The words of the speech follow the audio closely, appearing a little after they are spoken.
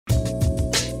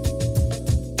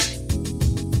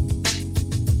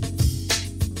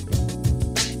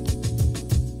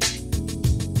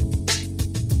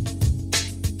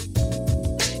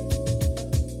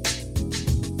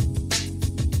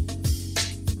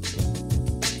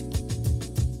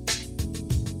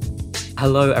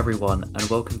Hello, everyone, and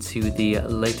welcome to the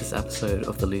latest episode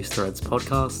of the Loose Threads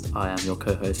podcast. I am your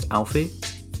co-host, Alfie.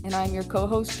 And I'm your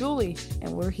co-host, Julie,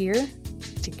 and we're here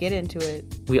to get into it.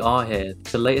 We are here.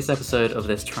 The latest episode of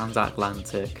this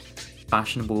transatlantic,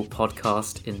 fashionable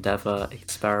podcast endeavor,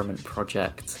 experiment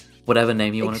project, whatever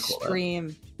name you want to call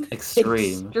it.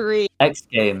 Extreme. X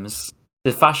Games.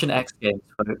 The Fashion X Games,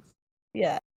 folks.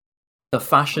 Yeah. The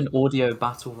Fashion Audio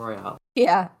Battle Royale.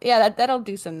 Yeah, that'll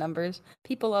do some numbers.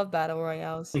 People love battle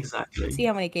royales. Exactly. See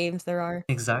how many games there are.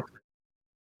 Exactly.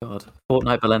 God.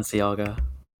 Fortnite Balenciaga.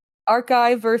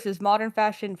 Archive versus modern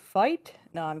fashion fight?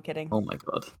 No, I'm kidding. Oh my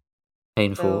god.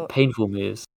 Painful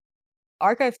moves.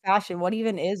 Archive fashion, what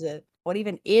even is it? What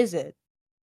is it?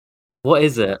 What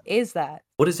is it? What is that?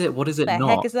 What is it? What is it not? What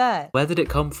the heck is that? Where did it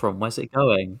come from? Where's it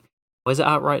going? Where's it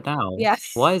at right now? Yeah.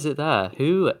 Why is it there?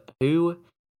 Who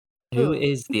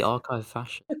is the archive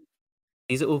fashion?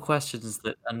 These are all questions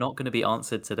that are not going to be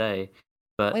answered today,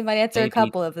 but we might answer a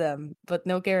couple of them, but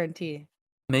no guarantee.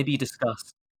 Maybe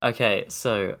discuss. Okay,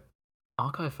 so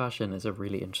archive fashion is a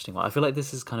really interesting one. I feel like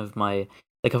this is kind of my,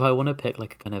 like, if I want to pick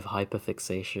like a kind of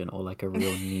hyperfixation or like a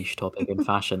real niche topic in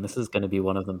fashion, this is going to be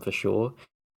one of them for sure.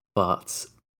 But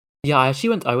yeah, I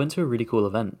went to a really cool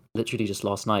event literally just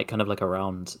last night, kind of like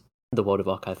around the world of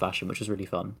archive fashion, which was really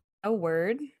fun. Oh,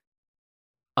 word.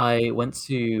 I went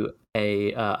to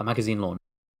a magazine launch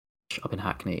up in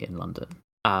Hackney in London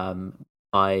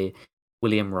by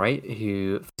William Wright,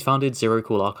 who founded Zero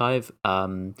Cool Archive,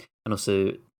 and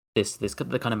also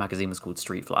the kind of magazine was called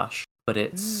Street Flash. But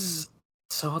it's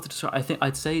so hard to describe. I think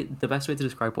I'd say the best way to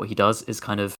describe what he does is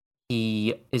kind of,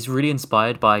 he is really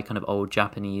inspired by kind of old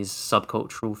Japanese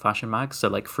subcultural fashion mags. So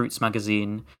like Fruits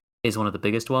magazine is one of the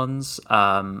biggest ones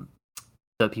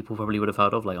that people probably would have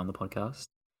heard of, like on the podcast.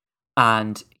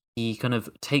 And he kind of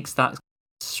takes that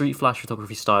street flash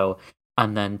photography style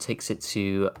and then takes it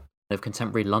to kind of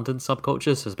contemporary London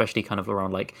subcultures, so especially kind of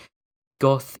around like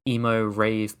goth, emo,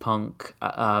 rave, punk,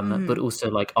 but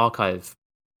also like archive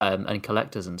and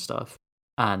collectors and stuff.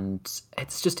 And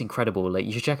it's just incredible. Like,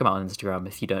 you should check him out on Instagram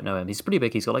if you don't know him. He's pretty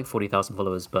big. He's got like 40,000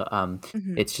 followers, but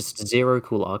it's just Zero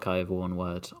Cool Archive, all one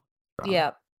word.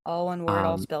 Yeah, all one word,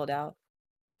 all spelled out.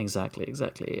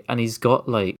 Exactly. And he's got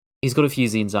a few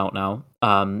zines out now,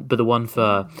 but the one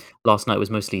for last night was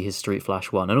mostly his Street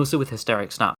Flash one, and also with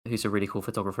Hysteric Snap, who's a really cool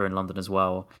photographer in London as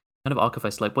well. Kind of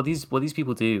archivist, like what these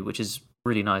people do, which is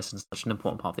really nice and such an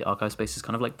important part of the archive space, is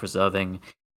kind of like preserving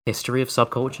history of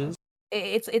subcultures.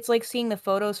 It's like seeing the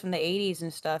photos from the 80s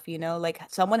and stuff, you know, like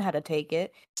someone had to take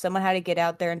it, someone had to get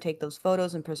out there and take those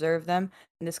photos and preserve them,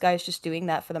 and this guy's just doing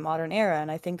that for the modern era,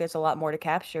 and I think there's a lot more to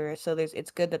capture, so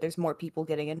it's good that there's more people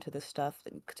getting into this stuff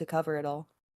to cover it all.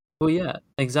 Well, yeah,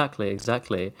 exactly.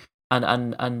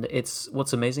 And it's,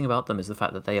 what's amazing about them is the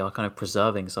fact that they are kind of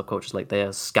preserving subcultures. Like, they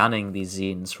are scanning these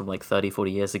zines from like 30,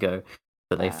 40 years ago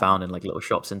that they found in like little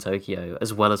shops in Tokyo,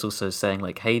 as well as also saying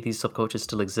like, hey, these subcultures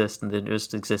still exist, and they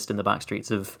just exist in the back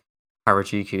streets of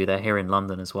Harajuku. They're here in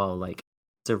London as well. Like,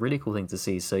 it's a really cool thing to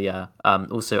see. So yeah,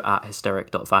 also at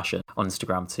hysteric.fashion on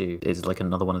Instagram too is like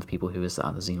another one of the people who was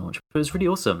at the zine launch. But it was really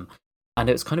awesome. And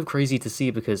it was kind of crazy to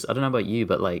see because, I don't know about you,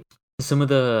 but like, some of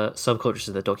the subcultures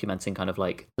that they're documenting, kind of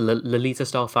like Lolita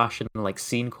style fashion, like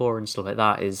scene core and stuff like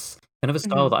that, is kind of a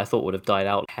style that I thought would have died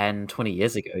out 10, 20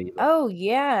 years ago. Oh,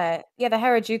 yeah. Yeah, the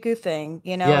Harajuku thing,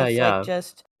 you know, like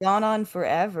just gone on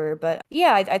forever. But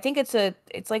yeah, I think it's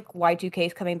like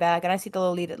Y2K's coming back, and I see the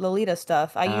Lolita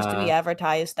stuff. I used to be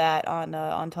advertised that on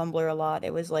Tumblr a lot.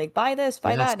 It was like, buy this,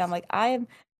 buy that, and I'm like, I'm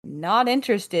not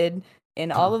interested in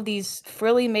all of these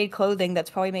frilly made clothing that's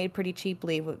probably made pretty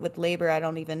cheaply with labor I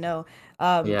don't even know.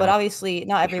 But obviously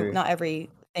not everything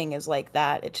is like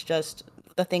that. It's just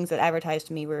the things that advertised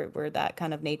to me were that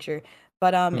kind of nature.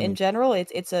 But in general,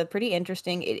 it's a pretty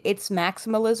interesting. It's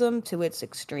maximalism to its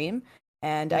extreme,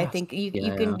 and I think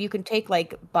you can take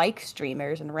like bike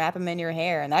streamers and wrap them in your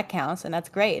hair, and that counts, and that's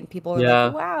great. And people are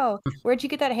like, "Wow, where'd you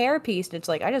get that hair piece?" And it's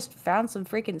like, I just found some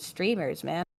freaking streamers,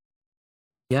 man.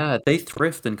 Yeah, they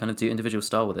thrift and kind of do individual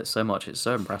style with it so much. It's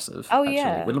so impressive. Oh, actually.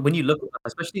 yeah. When you look,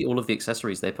 especially all of the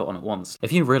accessories they put on at once,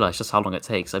 if you realize just how long it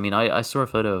takes. I mean, I saw a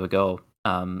photo of a girl,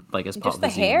 like as part Just of the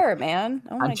zine. hair, man.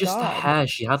 Oh my And just the God. hair,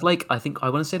 she had like, I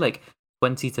want to say like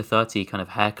 20 to 30 kind of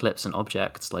hair clips and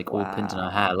objects, like all pinned in her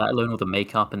hair, let alone all the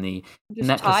makeup and the I'm just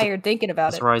necklace tired thinking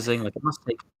about it. accessorizing. Like, it must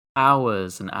take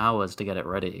hours and hours to get it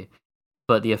ready.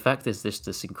 But the effect is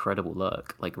this incredible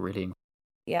look, like really.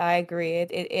 Yeah, I agree.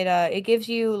 It gives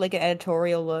you like an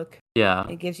editorial look. Yeah.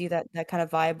 It gives you that kind of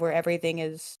vibe where everything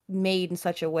is made in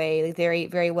such a way, like very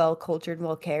very well cultured and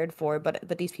well cared for.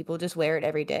 But these people just wear it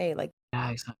every day. Like Yeah,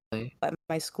 exactly. at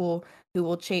my school, who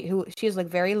will change, who she has like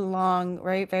very long,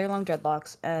 very long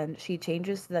dreadlocks, and she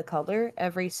changes the color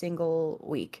every single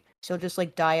week. She'll just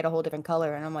like dye it a whole different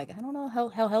color, and I'm like, I don't know how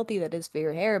healthy that is for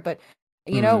your hair, but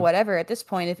Mm. whatever. At this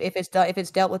point, if it's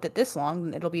dealt with it this long,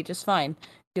 then it'll be just fine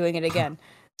doing it again.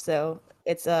 So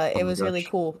Oh it my was really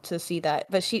gosh. cool to see that.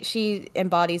 But she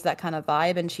embodies that kind of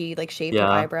vibe, and she like shaved her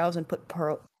Yeah. eyebrows and put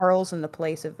pearls in the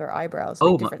place of her eyebrows, like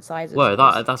Oh my different sizes. whoa,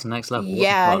 Just that's next level. What the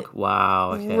yeah, fuck?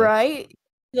 Wow, okay. right?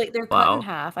 Like, they're cut in Wow.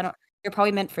 half. I don't They're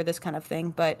probably meant for this kind of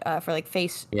thing, but, for, like,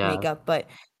 face Yeah. makeup, but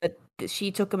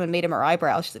she took them and made them her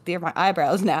eyebrows. She's like, "They're my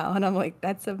eyebrows now," and I'm like,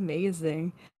 "That's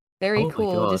amazing." Very Oh my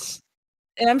cool, god. just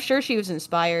and I'm sure she was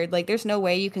inspired, like, there's no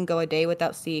way you can go a day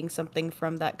without seeing something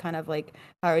from that kind of, like,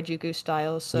 Harajuku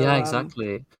style, Yeah, so,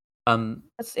 exactly. Um,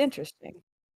 that's interesting.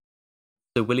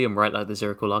 so William Wright, like the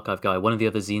Zero Cool Archive guy, one of the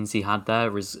other zines he had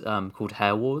there is called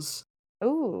Hair Wars,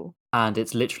 Ooh. and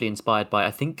it's literally inspired by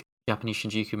I think Japanese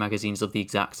Shinjuku magazines of the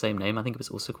exact same name. I think it was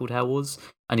also called Hair Wars,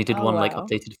 and he did Oh, one like wow.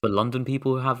 updated for London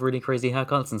people who have really crazy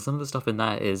haircuts, and some of the stuff in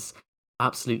there is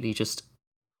absolutely just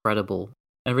incredible.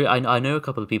 And I know a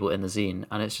couple of people in the zine,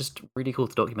 and it's just really cool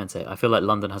to document it. I feel like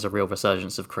London has a real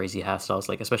resurgence of crazy hairstyles,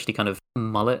 like especially kind of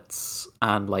mullets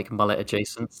and like mullet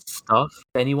adjacent stuff.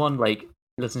 Anyone like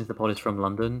listening to the pod is from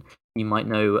London, you might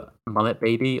know Mullet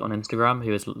Baby on Instagram,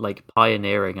 who is like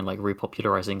pioneering and like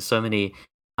repopularizing so many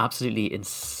absolutely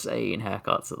insane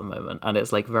haircuts at the moment, and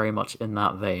it's like very much in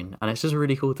that vein, and it's just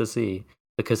really cool to see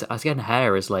because again,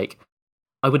 hair is like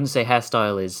I wouldn't say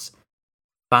hairstyle is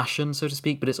fashion, so to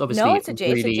speak, but it's No, obviously it's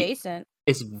really adjacent.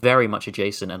 it's very much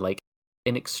adjacent and like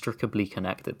inextricably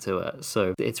connected to it.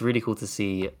 So it's really cool to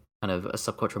see kind of a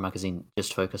subcultural magazine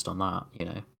just focused on that, you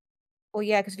know? Well,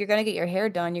 yeah, because if you're gonna get your hair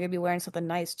done, you're gonna be wearing something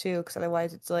nice too, because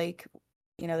otherwise it's like,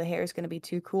 the hair is gonna be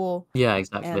too cool Yeah, and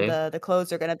exactly. the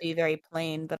clothes are gonna be very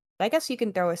plain. But I guess you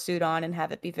can throw a suit on and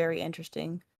have it be very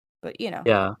interesting. But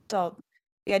Yeah. it's all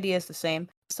the idea is the same.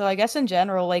 So I guess in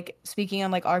general, like speaking on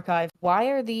like archive, why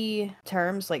are the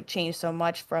terms like changed so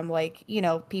much from like,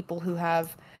 people who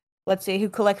have, let's say, who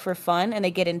collect for fun and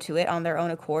they get into it on their own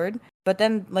accord. But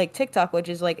then like TikTok, which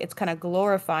is like it's kind of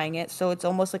glorifying it, so it's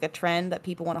almost like a trend that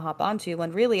people want to hop onto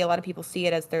when really a lot of people see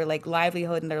it as their like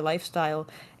livelihood and their lifestyle.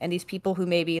 And these people who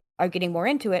maybe are getting more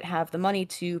into it have the money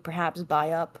to perhaps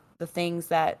buy up the things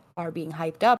that are being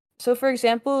hyped up. So for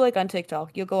example, like on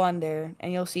TikTok, you'll go on there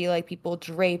and you'll see like people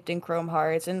draped in chrome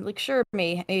hearts and like sure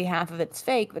maybe half of it's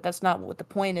fake, but that's not what the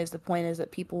point is. The point is that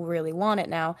people really want it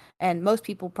now, and most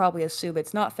people probably assume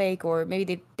it's not fake, or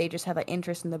maybe they just have an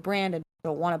interest in the brand and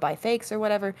don't want to buy fakes or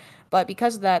whatever. But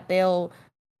because of that, they'll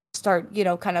start,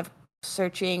 kind of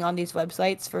searching on these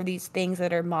websites for these things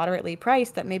that are moderately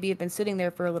priced that maybe have been sitting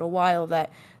there for a little while, that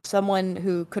someone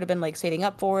who could have been like saving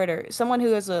up for it, or someone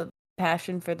who has a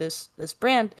passion for this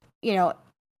brand, you know,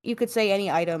 you could say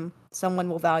any item, someone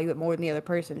will value it more than the other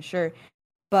person, sure,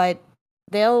 but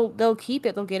they'll keep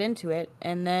it, they'll get into it,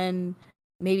 and then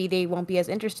maybe they won't be as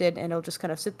interested and it'll just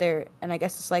kind of sit there, and I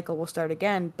guess the cycle will start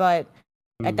again. But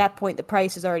at Mm, that point the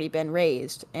price has already been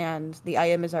raised and the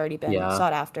item has already been yeah.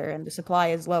 sought after and the supply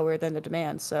is lower than the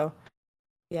demand. So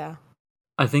yeah.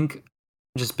 I think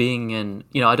just being in,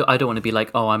 I don't want to be like,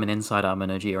 oh, I'm an insider, I'm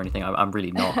an OG or anything. I'm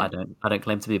really not. I don't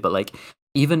claim to be, but like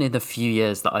even in the few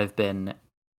years that I've been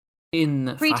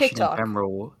in Pre fashion in TikTok.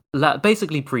 general,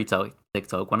 basically pre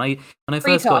TikTok, when I Pre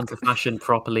first got talk. into fashion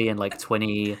properly in like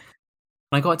 20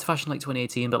 when I got into fashion like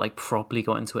 2018, but like properly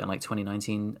got into it in like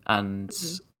 2019, and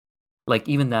Mhm. like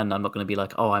even then I'm not going to be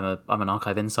like, oh, I'm an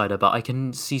archive insider, but I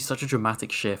can see such a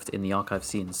dramatic shift in the archive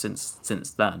scene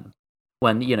since then,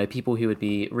 when people who would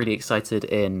be really excited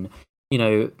in, you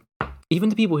know even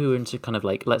the people who are into kind of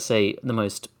like, let's say, the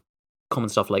most common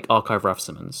stuff like archive Raf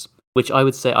Simmons, which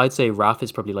I'd say Raf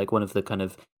is probably like one of the kind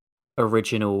of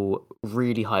original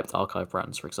really hyped archive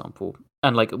brands, for example,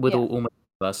 and like with Yeah. almost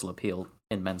universal appeal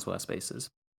in menswear spaces.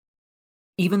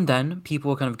 Even then, people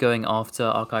were kind of going after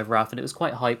Archive Raf, and it was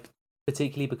quite hype,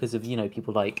 particularly because of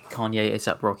people like Kanye,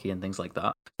 ASAP Rocky, and things like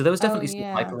that. So there was Oh definitely still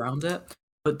hype yeah. around it,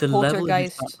 but the level in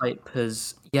which that Poltergeist. hype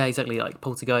has, yeah, exactly, like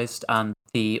Poltergeist and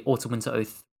the Autumn Winter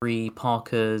 '03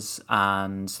 Parkers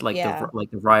and Yeah. like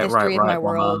the Riot Riot History of my Riot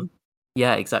bomber, world.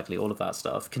 yeah, exactly, all of that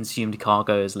stuff. Consumed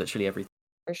cargoes, literally everything.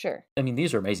 For sure. I mean,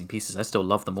 these are amazing pieces. I still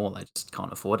love them all. I just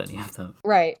can't afford any of them.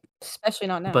 Right. Especially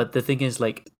not now. But the thing is,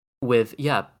 like,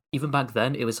 even back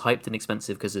then, it was hyped and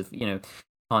expensive because of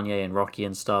Kanye and Rocky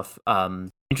and stuff.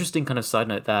 Interesting kind of side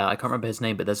note there. I can't remember his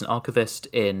name, but there's an archivist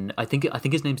in I think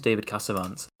his name's David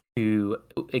Cassavant, who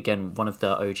again one of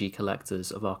the OG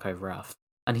collectors of Archive Wrath,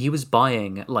 and he was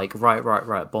buying like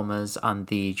right bombers and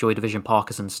the Joy Division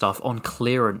Parkers and stuff on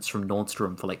clearance from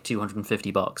Nordstrom for like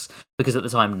 $250 because at the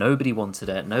time nobody wanted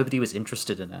it, nobody was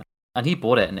interested in it, and he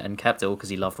bought it and kept it all because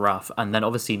he loved Wrath. And then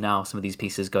obviously now some of these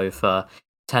pieces go for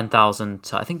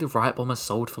 10,000. I think the Riot Bomber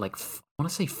sold for like I want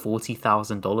to say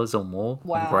 $40,000 or more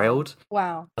on Grailed.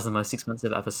 Wow. As the most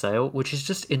expensive ever sale, which is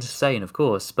just insane, of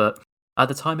course. But at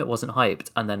the time, it wasn't hyped,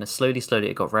 and then slowly,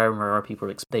 it got rarer and rarer.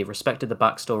 People they respected the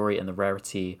backstory and the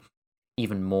rarity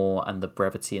even more, and the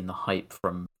brevity and the hype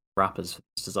from rappers,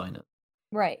 designers.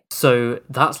 Right. So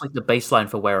that's like the baseline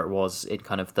for where it was in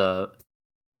kind of the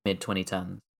mid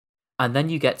 2010s. And then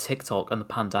you get TikTok and the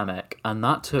pandemic, and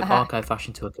that took archive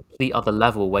fashion to a complete other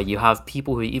level, where you have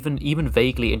people who even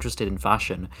vaguely interested in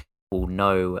fashion will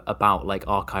know about like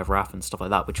archive rap and stuff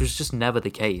like that, which was just never the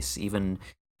case even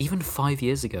 5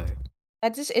 years ago.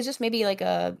 It's just maybe like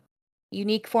a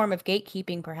unique form of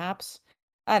gatekeeping, perhaps.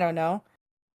 I don't know.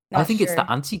 I think it's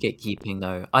the anti-gatekeeping,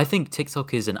 though. I think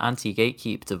TikTok is an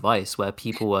anti-gatekeep device where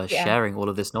people are sharing all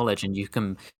of this knowledge, and you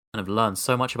can kind of learn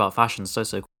so much about fashion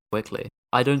so quickly.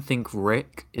 I don't think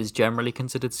Rick is generally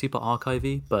considered super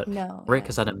archivy, but Rick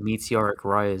has had a meteoric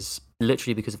rise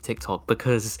literally because of TikTok,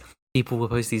 because people will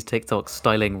post these TikToks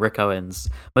styling Rick Owens,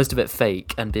 most of it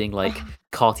fake, and being like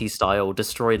Carty style,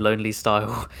 Destroyed Lonely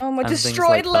style. Oh my,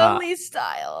 Destroyed Lonely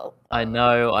style. I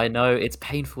know, it's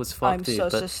painful as fuck, I'm dude.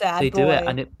 Such but a sad they boy do it,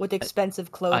 and with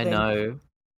expensive clothing.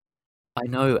 I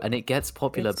know, and it gets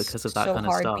popular because of that kind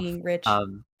of stuff. So hard being rich.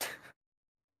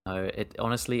 No, it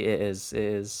honestly it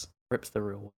is rips the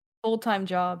real full-time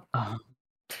job.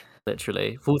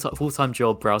 Literally full-time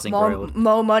job browsing Grailed.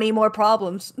 More money, more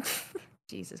problems.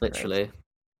 Jesus literally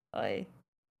Christ.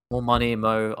 More money,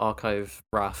 Mo archive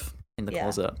Wrath in the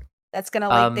closet. That's gonna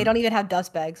like they don't even have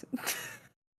dust bags.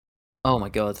 Oh my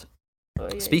god.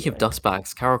 Speaking of dust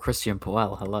bags, Carol Christian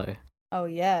Powell, hello. Oh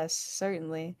yes,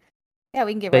 certainly. Yeah,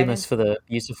 we can get famous for the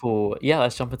beautiful. Yeah,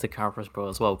 let's jump into Carol Christian Powell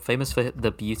as well. Famous for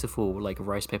the beautiful like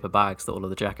rice paper bags that all of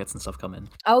the jackets and stuff come in.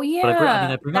 Oh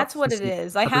yeah, that's what it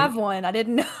is. I have one. I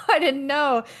didn't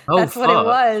know. Oh, that's what it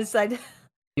was.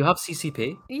 You have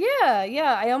CCP?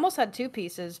 Yeah. I almost had 2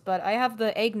 pieces, but I have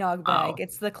the eggnog bag.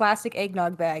 It's the classic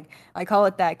eggnog bag. I call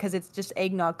it that because it's just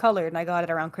eggnog colored, and I got it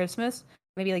around Christmas,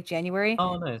 maybe like January.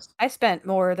 Oh, nice. I spent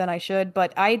more than I should,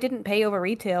 but I didn't pay over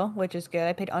retail, which is good.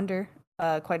 I paid under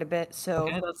quite a bit. So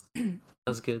okay,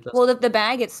 that's good. Well, the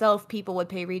bag itself, people would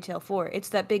pay retail for. It's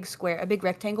that big square, a big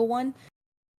rectangle one.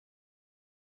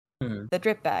 The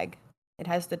drip bag. It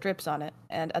has the drips on it,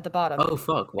 and at the bottom. Oh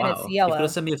fuck! Wow. And it's yellow. You've got to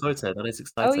send me a photo. That is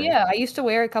exciting. Oh yeah, I used to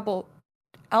wear a couple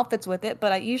outfits with it,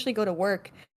 but I usually go to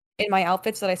work in my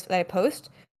outfits that I post,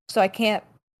 so I can't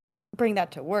bring that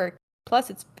to work.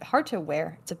 Plus, it's hard to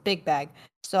wear. It's a big bag,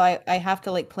 so I have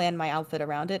to like plan my outfit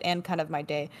around it and kind of my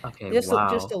day. Okay, just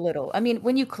a little. I mean,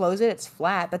 when you close it, it's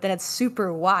flat, but then it's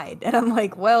super wide, and I'm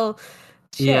like, well,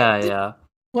 shit. Yeah.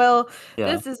 Well,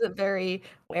 this isn't very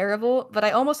wearable, but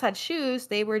I almost had shoes.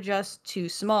 They were just too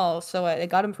small, so I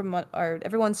got them from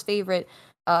everyone's favorite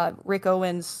Rick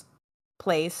Owens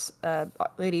place.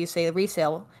 What do you say? The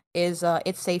resale is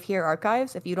It's Safe Here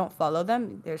Archives. If you don't follow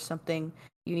them, there's something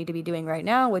you need to be doing right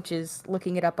now, which is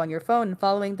looking it up on your phone and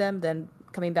following them, then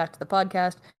coming back to the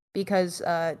podcast, because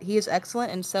he is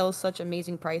excellent and sells such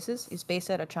amazing prices. He's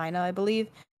based out of China, I believe.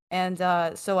 And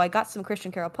so I got some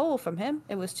Christian Carol Powell from him.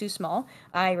 It was too small.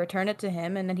 I return it to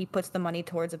him, and then he puts the money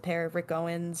towards a pair of Rick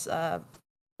Owens,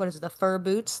 the fur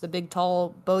boots, the big,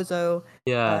 tall, bozo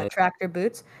tractor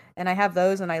boots. And I have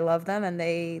those, and I love them, and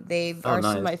they are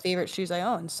some of my favorite shoes I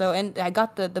own. So, and I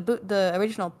got the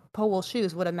original Powell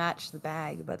shoes would have matched the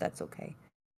bag, but that's okay.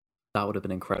 That would have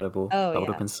been incredible. Oh, that would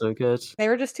have been so good. They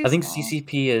were just too small. I think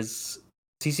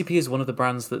CCP is one of the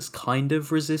brands that's kind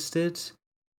of resisted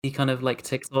the kind of like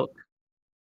TikTok,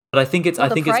 but I think it's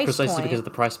precisely because of the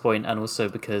price point, and also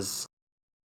because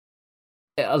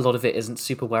a lot of it isn't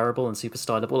super wearable and super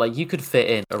stylable. Like you could fit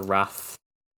in a Wrath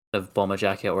of bomber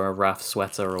jacket or a Wrath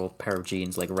sweater or pair of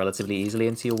jeans like relatively easily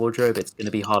into your wardrobe. It's going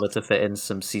to be harder to fit in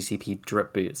some CCP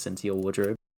drip boots into your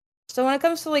wardrobe. So when it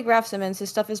comes to like Raf Simons,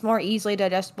 his stuff is more easily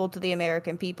digestible to the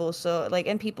American people. So like,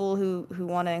 and people who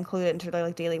want to include it into their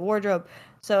like daily wardrobe.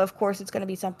 So of course it's going to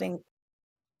be something.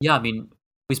 Yeah, I mean,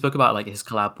 we spoke about like his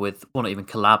collab with, well, not even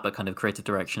collab, but kind of creative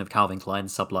direction of Calvin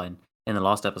Klein's subline in the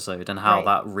last episode, and how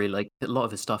that really, like, a lot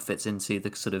of his stuff fits into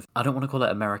the sort of, I don't want to call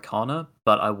it Americana,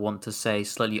 but I want to say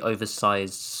slightly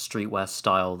oversized streetwear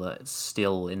style that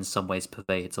still in some ways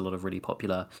pervades a lot of really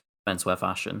popular menswear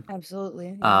fashion.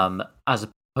 Absolutely. Yeah. As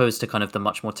opposed to kind of the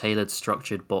much more tailored,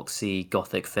 structured, boxy,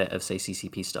 gothic fit of, say,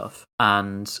 CCP stuff.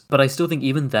 But I still think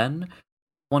even then,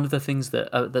 one of the things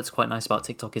that's quite nice about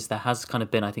TikTok is there has kind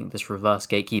of been, I think, this reverse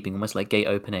gatekeeping, almost like gate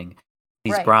opening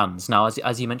these brands. Now,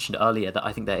 as you mentioned earlier, that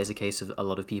I think there is a case of a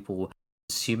lot of people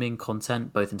consuming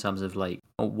content, both in terms of like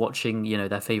watching,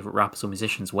 their favorite rappers or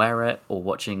musicians wear it, or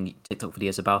watching TikTok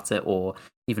videos about it, or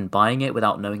even buying it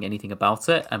without knowing anything about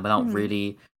it and without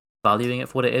really valuing it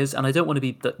for what it is. And I don't want to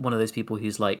be one of those people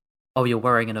who's like, oh, you're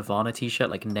wearing a Nirvana t-shirt,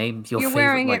 like name your favorite,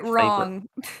 wearing like, it wrong.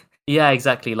 Yeah,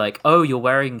 exactly. Like, oh, you're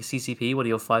wearing CCP, what are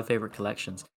your 5 favorite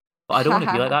collections? But I don't want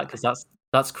to be like that, because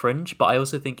that's cringe. But I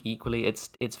also think equally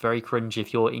it's very cringe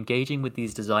if you're engaging with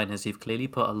these designers who've clearly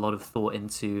put a lot of thought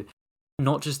into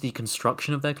not just the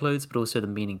construction of their clothes, but also the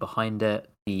meaning behind it,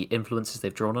 the influences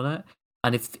they've drawn on it.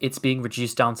 And if it's being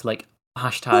reduced down to like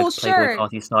hashtag Playboy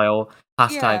Carti style,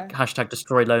 hashtag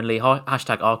destroy lonely,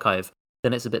 hashtag archive,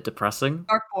 then it's a bit depressing.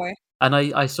 Dark boy. And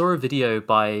I saw a video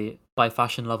by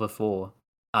Fashion Lover 4.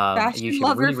 Fashion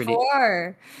Lover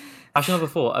 4. Fashion Lover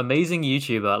 4, amazing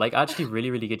YouTuber, like actually really,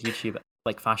 really good YouTuber,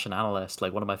 like fashion analyst,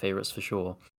 like one of my favorites for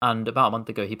sure. And about a month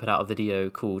ago, he put out a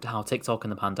video called How TikTok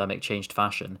and the Pandemic Changed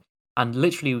Fashion. And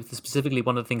literally, specifically,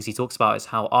 one of the things he talks about is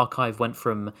how Archive went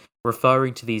from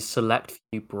referring to these select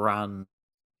few brands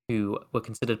who were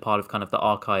considered part of kind of the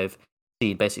Archive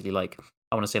scene, basically like,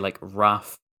 I want to say like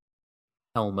Raf,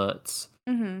 Helmut,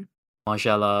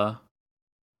 Margiela,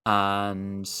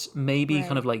 and maybe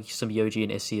kind of like some Yoji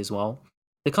and Issy as well.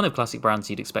 The kind of classic brands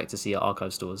you'd expect to see at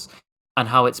Archive stores. And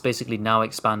how it's basically now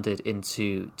expanded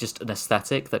into just an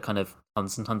aesthetic that kind of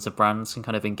tons and tons of brands can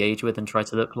kind of engage with and try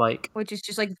to look like. Which is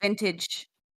just like vintage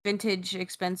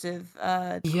expensive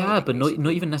yeah, but not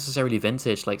basically. even necessarily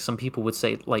vintage. Like some people would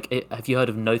say, like, have you heard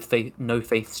of No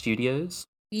Faith Studios?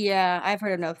 Yeah, I've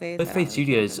heard of No Faith. No Faith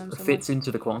Studios fits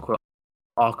into the quote-unquote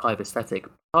Archive aesthetic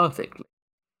perfectly.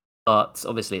 But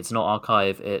obviously it's not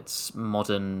Archive, it's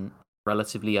modern,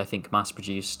 relatively, I think,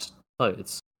 mass-produced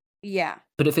clothes. Yeah.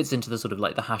 But it fits into the sort of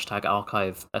like the hashtag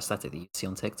Archive aesthetic that you see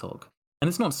on TikTok. And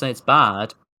it's not to say it's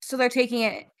bad. So they're taking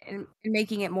it and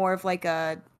making it more of like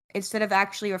a, instead of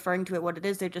actually referring to it what it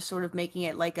is, they're just sort of making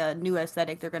it like a new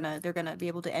aesthetic they're gonna be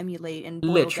able to emulate and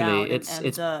boil Literally,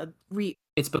 down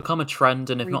it's become a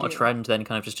trend, and if not a trend, then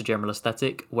kind of just a general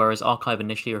aesthetic. Whereas Archive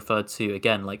initially referred to,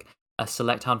 again, like a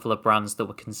select handful of brands that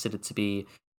were considered to be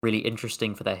really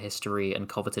interesting for their history and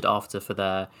coveted after for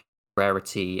their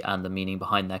rarity and the meaning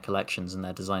behind their collections and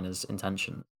their designers'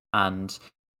 intention. And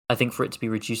I think for it to be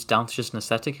reduced down to just an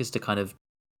aesthetic is to kind of,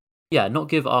 not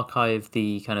give Archive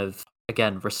the kind of,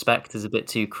 again, respect is a bit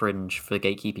too cringe for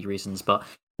gatekeeping reasons, but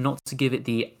not to give it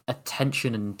the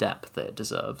attention and depth that it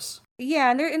deserves.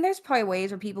 Yeah, and there's probably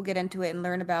ways where people get into it and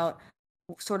learn about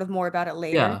sort of more about it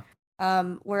later.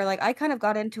 Where like I kind of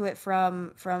got into it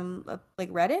from like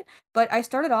Reddit, but I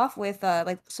started off with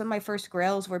like some of my first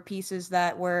grails were pieces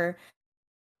that were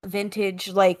vintage,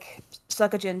 like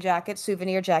Sakajin jackets,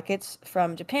 souvenir jackets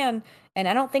from Japan. And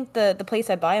I don't think the place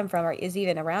I buy them from is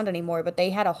even around anymore, but they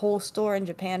had a whole store in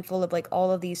Japan full of like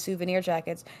all of these souvenir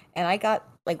jackets, and I got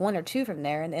like 1 or 2 from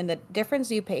there, and the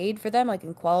difference you paid for them, like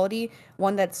in quality,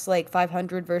 one that's like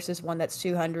 500 versus one that's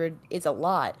 200 is a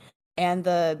lot. And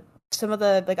some of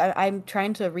the like I'm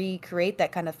trying to recreate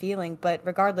that kind of feeling, but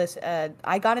regardless,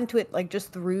 I got into it like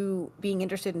just through being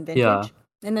interested in vintage.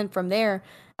 And then from there,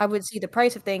 I would see the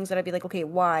price of things and I'd be like, okay,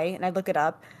 why? And I'd look it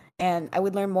up and I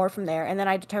would learn more from there. And then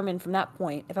I determined from that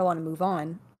point if I want to move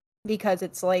on, because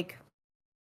it's like,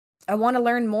 I want to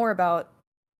learn more about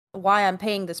why I'm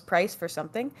paying this price for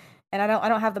something. And I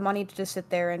don't have the money to just sit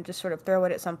there and just sort of throw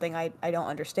it at something I don't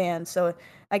understand. So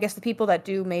I guess the people that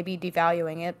do may be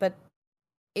devaluing it, but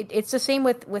it's the same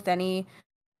with any,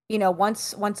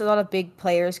 once a lot of big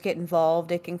players get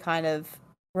involved, it can kind of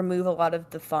remove a lot of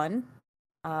the fun.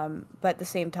 But at the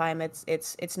same time,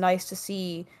 it's nice to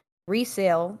see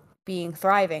resale being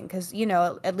thriving, because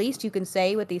at least you can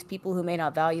say with these people who may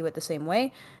not value it the same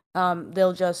way,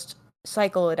 they'll just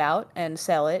cycle it out and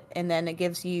sell it, and then it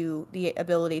gives you the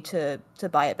ability to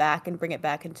buy it back and bring it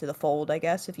back into the fold, I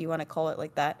guess, if you want to call it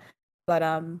like that. But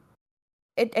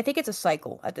I think it's a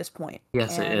cycle at this point.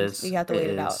 Yes, it is. We have to wait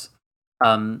it out.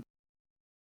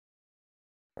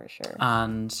 For sure.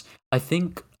 And I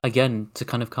think, again, to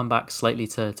kind of come back slightly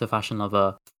to Fashion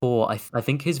Lover 4, I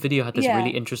think his video had this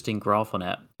really interesting graph on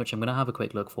it, which I'm going to have a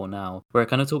quick look for now, where it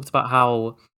kind of talked about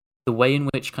how the way in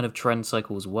which kind of trend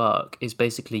cycles work is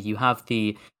basically you have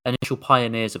the initial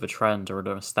pioneers of a trend or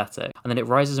an aesthetic, and then it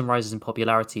rises and rises in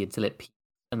popularity until it peaks.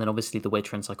 And then obviously the way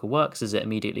trend cycle works is it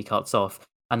immediately cuts off.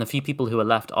 And the few people who are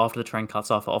left after the trend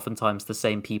cuts off are oftentimes the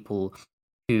same people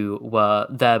who were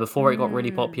there before it got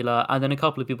really Mm. popular, and then a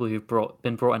couple of people who've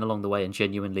been brought in along the way and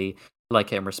genuinely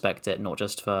like it and respect it, not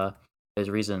just for those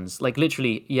reasons. Like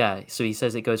literally, yeah. So he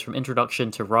says it goes from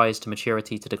introduction to rise to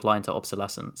maturity to decline to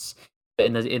obsolescence. But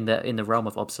in the realm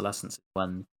of obsolescence,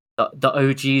 when the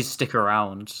OGs stick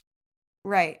around.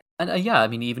 Right. And yeah, I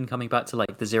mean, even coming back to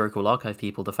like the Zero Cool Archive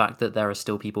people, the fact that there are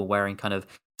still people wearing kind of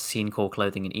scene core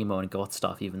clothing and emo and goth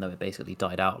stuff, even though it basically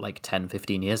died out like 10,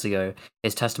 15 years ago,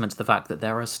 is testament to the fact that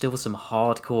there are still some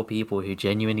hardcore people who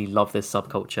genuinely love this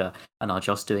subculture and are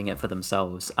just doing it for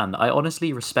themselves. And I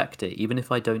honestly respect it, even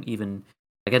if I don't even,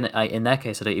 again, in their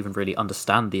case, I don't even really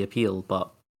understand the appeal,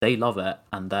 but they love it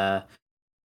and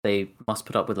they must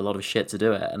put up with a lot of shit to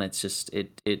do it. And it's just,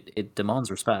 it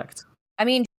demands respect. I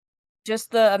mean,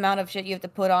 just the amount of shit you have to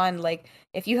put on, like,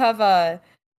 if you have,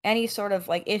 any sort of,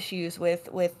 like, issues with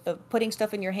the putting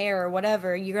stuff in your hair or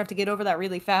whatever, you're gonna have to get over that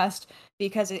really fast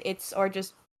because it's or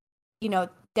just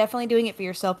definitely doing it for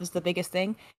yourself is the biggest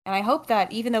thing. And I hope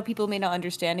that even though people may not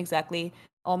understand exactly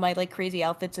all my like crazy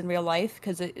outfits in real life,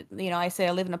 because I say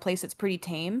I live in a place that's pretty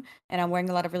tame and I'm wearing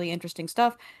a lot of really interesting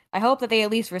stuff. I hope that they at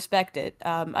least respect it.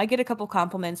 I get a couple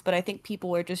compliments, but I think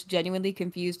people are just genuinely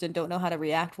confused and don't know how to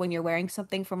react when you're wearing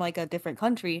something from like a different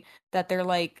country that they're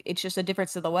like, it's just a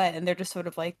different silhouette, and they're just sort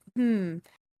of like,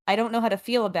 I don't know how to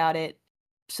feel about it.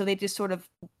 So they just sort of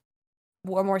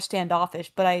were more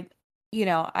standoffish, but I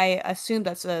assume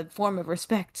that's a form of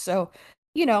respect. So,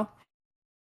 you know,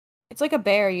 it's like a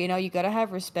bear, you gotta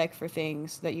have respect for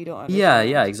things that you don't Yeah,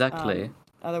 yeah, understand. exactly.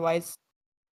 Otherwise,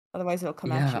 it'll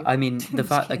come at Yeah, you. I mean, the I'm just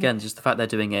fact kidding. again, just the fact they're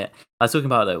doing it. I was talking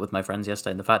about it with my friends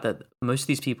yesterday, and the fact that most of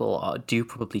these people do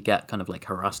probably get kind of like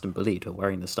harassed and bullied for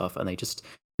wearing this stuff, and they just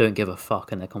don't give a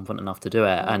fuck, and they're confident enough to do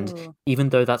it. And Oh, even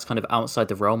though that's kind of outside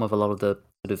the realm of a lot of the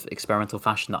sort of experimental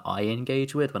fashion that I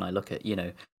engage with, when I look at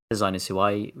designers who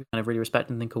I kind of really respect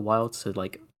and think are wild, so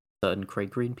like certain Craig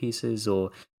Green pieces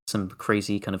or some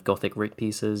crazy kind of gothic Rick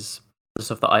pieces, the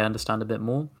stuff that I understand a bit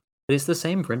more. But it's the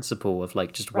same principle of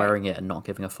like just right. wearing it and not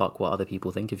giving a fuck what other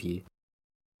people think of you.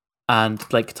 And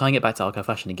like tying it back to archive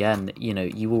fashion again,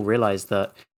 you will realize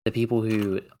that the people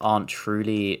who aren't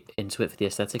truly into it for the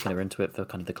aesthetic and are into it for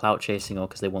kind of the clout chasing or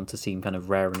because they want to seem kind of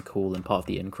rare and cool and part of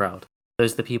the in crowd,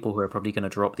 those are the people who are probably going to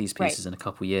drop these Right. pieces in a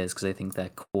couple years because they think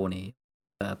they're corny,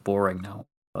 boring now.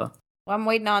 But, Well, I'm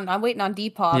waiting on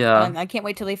Depop, yeah. and I can't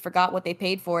wait till they forgot what they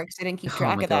paid for it because they didn't keep Oh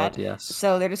track my of god, that. yes.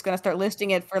 So they're just gonna start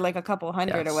listing it for like a couple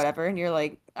hundred or Yes. whatever, and you're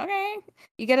like, okay,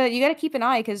 you gotta keep an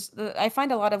eye because I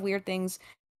find a lot of weird things.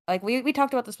 Like we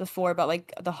talked about this before about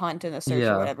like the hunt and the search or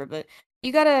Yeah. whatever, but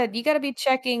you gotta be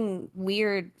checking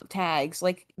weird tags.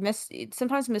 Like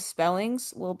sometimes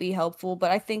misspellings will be helpful,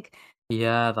 but I think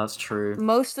Yeah, that's true.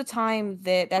 most of the time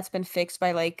that's been fixed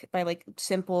by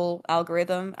simple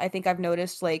algorithm. I think I've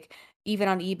noticed like even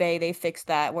on eBay they fixed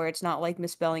that where it's not like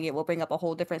misspelling it will bring up a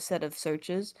whole different set of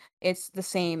searches. It's the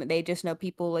same. They just know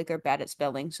people like are bad at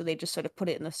spelling, so they just sort of put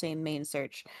it in the same main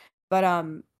search. But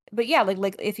but yeah,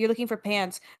 like if you're looking for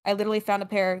pants, I literally found a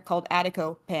pair called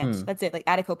Attico pants. Hmm. That's it, like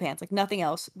Attico pants, like nothing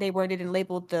else. They weren't even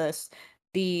labeled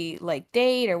the like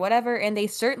date or whatever, and they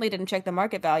certainly didn't check the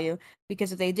market value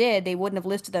because if they did, they wouldn't have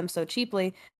listed them so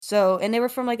cheaply. So, and they were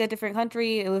from like a different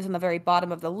country. It was in the very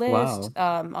bottom of the list,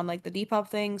 Wow. on like the Depop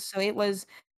things. So it was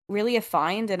really a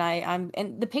find, and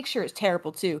and the picture is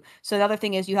terrible too. So the other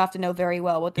thing is you have to know very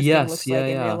well what this thing Yes, looks yeah, like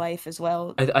in real yeah. life as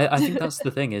well, I think that's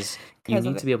the thing is you because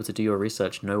of need to it. be able to do your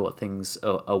research, know what things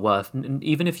are worth.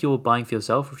 Even if you're buying for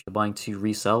yourself, if you're buying to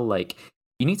resell, like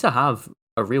you need to have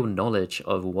a real knowledge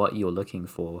of what you're looking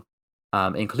for,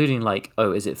 including like,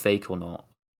 oh, is it fake or not,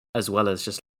 as well as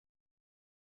just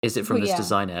is it Oh from this yeah.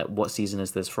 designer? What season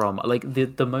is this from? Like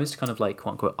the most kind of like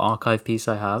quote unquote archive piece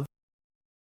I have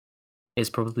is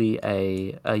probably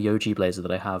a Yoji blazer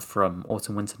that I have from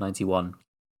Autumn Winter '91,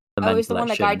 the Oh, men it's the one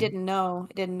the guy collection.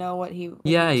 didn't know what he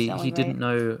Yeah, was he selling, didn't right?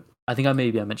 know. I think I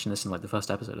mentioned this in like the first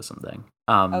episode or something.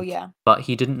 Oh yeah. But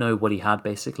he didn't know what he had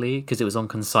basically because it was on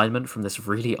consignment from this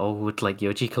really old like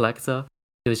Yoji collector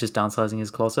who was just downsizing his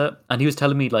closet, and he was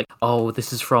telling me like, "Oh,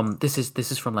 this is from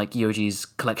like Yoji's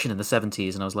collection in the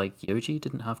 '70s," and I was like, "Yoji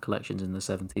didn't have collections in the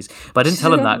 '70s," but I didn't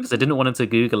tell him that because I didn't want him to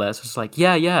Google it. So it's like,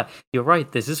 "Yeah, yeah, you're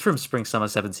right. This is from Spring Summer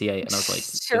 '78," and I was like,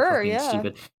 "You're Sure, fucking yeah.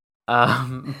 stupid."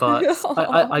 But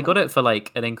I got it for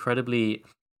like an incredibly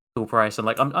cool price. I'm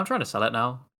like, I'm trying to sell it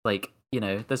now. Like,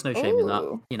 there's no shame in that.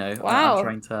 Ooh. I'm Wow.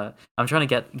 trying to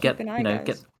Keep get an eye, you know get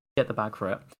guys. get the bag for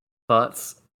it.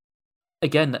 But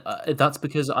again, that's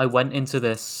because I went into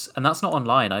this, and that's not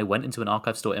online. I went into an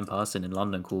archive store in person in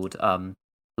London called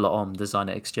L'Homme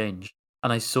Designer Exchange,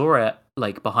 and I saw it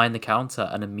like behind the counter,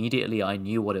 and immediately I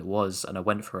knew what it was, and I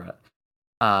went for it.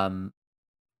 Um,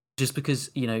 just because,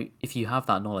 if you have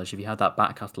that knowledge, if you have that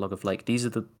back catalog of like these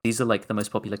are like the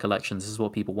most popular collections, this is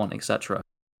what people want, etc.,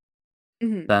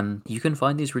 Mhm. then you can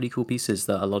find these really cool pieces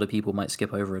that a lot of people might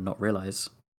skip over and not realize.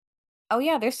 Oh,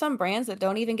 yeah, there's some brands that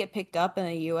don't even get picked up in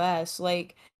the US,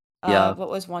 like, Yeah. what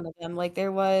was one of them? Like,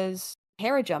 there was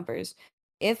Parajumpers.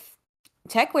 If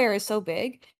techwear is so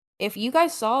big, if you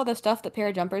guys saw the stuff that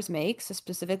Parajumpers makes,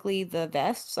 specifically the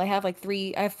vests, I have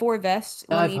 4 vests,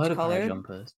 one I've each heard of color.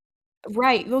 jumpers.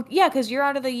 Right, well, yeah, because 'cause you're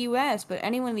out of the US, but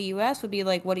anyone in the US would be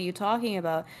like, "What are you talking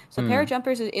about?" So Hmm.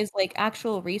 Parajumpers is, like,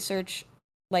 actual research,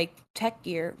 like, tech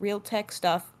gear, real tech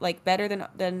stuff, like, better than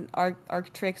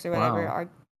Arc'teryx or whatever, Wow.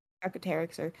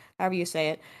 Arc'teryx or however you say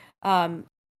it. Um,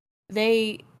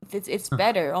 they it's Huh.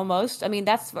 better almost. I mean,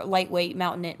 that's for lightweight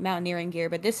mountaineering gear,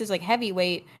 but this is like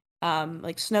heavyweight,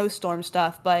 like snowstorm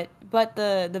stuff. But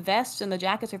the vests and the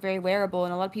jackets are very wearable,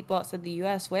 and a lot of people outside the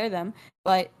U.S. wear them.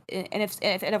 But and if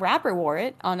a rapper wore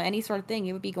it on any sort of thing,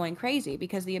 it would be going crazy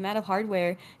because the amount of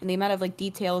hardware and the amount of like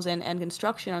details and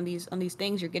construction on these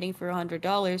things you're getting for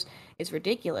 $100 is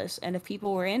ridiculous. And if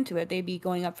people were into it, they'd be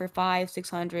going up for 500,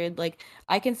 600. Like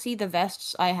I can see the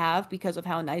vests I have because of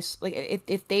how nice. Like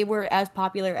if they were as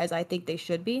popular as I think they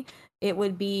should be, it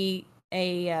would be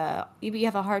you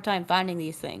have a hard time finding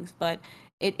these things. But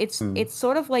Hmm. it's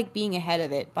sort of like being ahead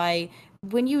of it by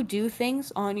when you do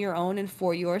things on your own and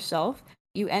for yourself,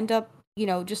 you end up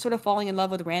just sort of falling in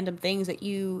love with random things that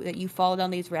you fall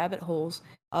down these rabbit holes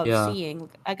of Yeah. seeing.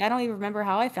 Like I don't even remember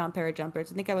how I found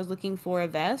parajumpers. I think I was looking for a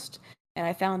vest and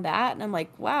I found that and I'm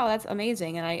like, wow, that's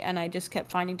amazing. And I just kept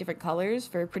finding different colors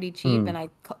for pretty cheap Hmm. and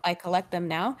I collect them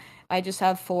now. I just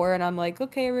have 4 and I'm like,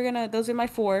 okay, those are my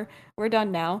 4. We're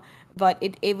done now. But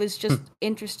it was just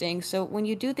interesting. So when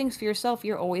you do things for yourself,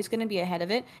 you're always going to be ahead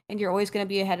of it and you're always going to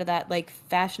be ahead of that like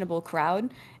fashionable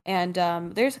crowd. And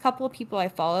there's a couple of people I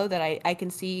follow that I can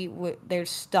see they're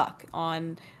stuck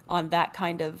on that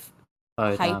kind of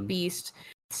Oh hype damn. beast,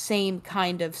 same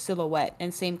kind of silhouette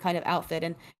and same kind of outfit.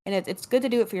 And it's good to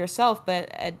do it for yourself,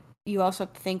 but you also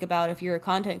have to think about if you're a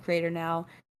content creator now,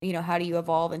 how do you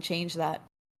evolve and change that?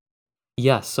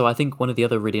 Yes, so I think one of the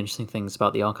other really interesting things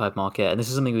about the archive market, and this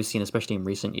is something we've seen especially in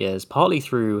recent years, partly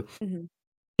through Hmm.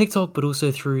 TikTok, but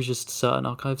also through just certain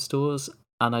archive stores.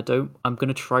 And I'm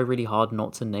gonna try really hard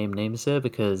not to name names here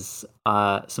because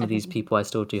some of these people I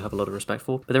still do have a lot of respect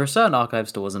for. But there are certain archive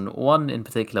stores, and one in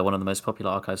particular, one of the most popular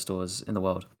archive stores in the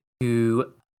world,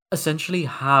 who essentially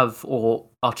have or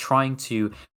are trying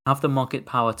to have the market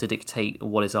power to dictate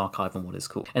what is archive and what is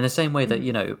cool. In the same way that,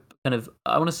 Hmm. kind of,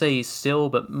 I want to say still,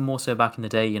 but more so back in the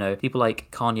day, people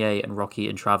like Kanye and Rocky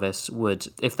and Travis would,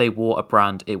 if they wore a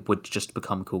brand, it would just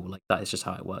become cool. Like that is just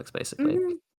how it works, basically.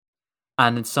 Hmm.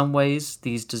 And in some ways,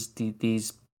 these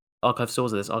archive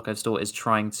stores or this archive store is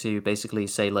trying to basically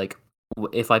say like,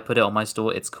 if I put it on my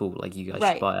store, it's cool. Like you guys should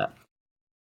Right. buy it.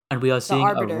 And we are The seeing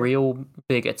a arbiter. real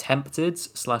big attempted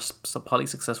slash partly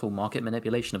successful market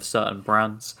manipulation of certain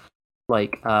brands.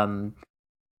 Like one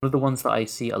of the ones that I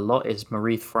see a lot is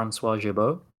Marie Francois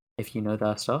Gibault, if you know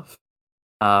their stuff.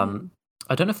 Um, Mm.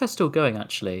 I don't know if they're still going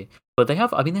actually, but they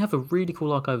have. I mean, they have a really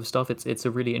cool archive of stuff. It's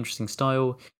a really interesting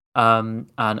style, and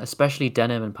especially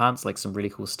denim and pants, like some really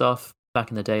cool stuff back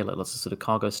in the day, like lots of sort of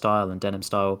cargo style and denim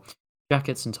style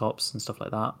jackets and tops and stuff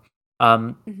like that.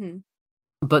 Um, Hmm.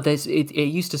 but it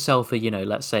used to sell for,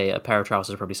 let's say a pair of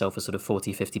trousers probably sell for sort of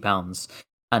 40, 50 pounds.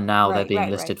 And now they're Right, being right,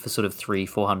 right. listed for sort of $300,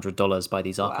 $400 by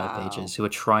these archive Wow. pages who are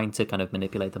trying to kind of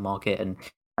manipulate the market and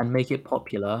make it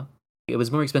popular. It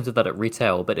was more expensive than at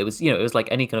retail, but it was, it was like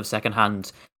any kind of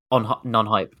secondhand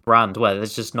non-hype brand where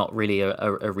there's just not really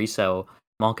a resale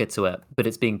market to it, but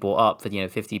it's being bought up for,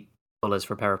 $50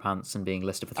 for a pair of pants and being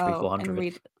listed for three, Oh, four and hundred.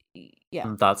 read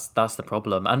yeah. That's the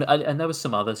problem, and there was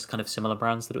some other kind of similar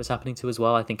brands that it was happening to as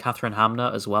well. I think Catherine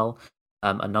Hamner as well,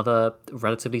 another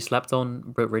relatively slept on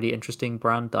but really interesting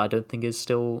brand that I don't think is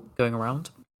still going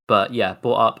around. But yeah,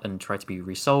 bought up and tried to be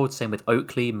resold. Same with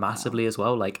Oakley, Wow. massively as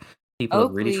well. Like people are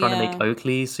really Oakley, trying to make yeah.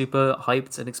 Oakley super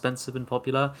hyped and expensive and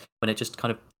popular when it just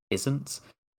kind of isn't.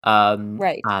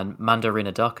 Right. And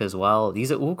Mandarina Duck as well.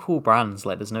 These are all cool brands.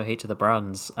 Like there's no hate to the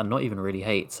brands, and not even really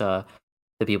hate to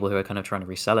the people who are kind of trying to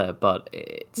resell it, but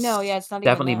No, yeah, it's it's not even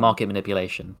definitely them. market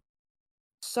manipulation.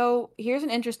 So here's an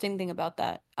interesting thing about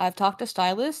that. I've talked to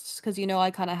stylists because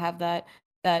I kind of have that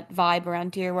vibe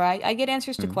around here where I get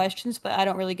answers to Mm, questions, but I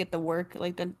don't really get the work.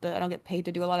 Like I don't get paid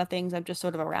to do a lot of things. I'm just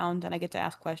sort of around and I get to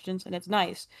ask questions and it's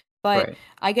nice. But right.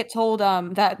 I get told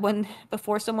that when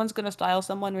before someone's gonna style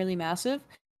someone really massive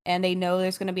and they know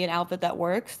there's gonna be an outfit that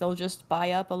works, they'll just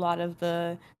buy up a lot of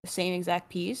the same exact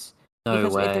piece. No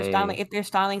Because way. if they're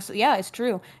styling, yeah, it's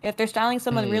true. If they're styling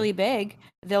someone Hey. really big,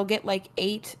 they'll get like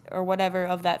 8 or whatever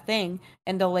of that thing,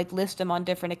 and they'll like list them on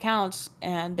different accounts,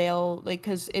 and they'll like,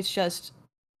 because it's just,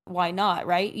 why not,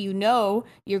 right? You know,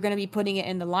 you're going to be putting it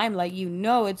in the limelight. You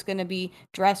know, it's going to be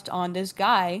dressed on this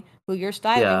guy who you're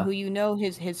styling, Yeah. who you know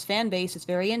his fan base is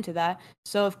very into that.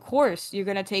 So of course you're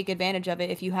going to take advantage of it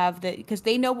if you have the, because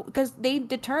they know, because they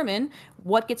determine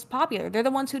what gets popular. They're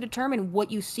the ones who determine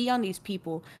what you see on these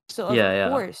people. So of Yeah, yeah.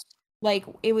 course, like,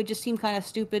 it would just seem kind of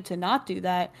stupid to not do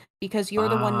that because you're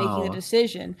the one making the Wow.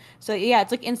 decision. So yeah, it's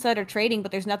like insider trading,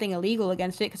 but there's nothing illegal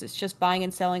against it because it's just buying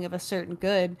and selling of a certain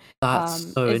good.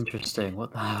 That's so It's interesting.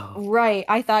 What the hell? right.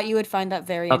 I thought you would find that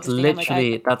very interesting. I'm like,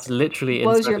 I That's literally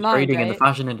blows your insider mind, trading in the right?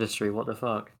 fashion industry. What the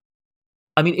fuck?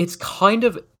 I mean,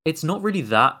 it's not really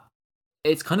that.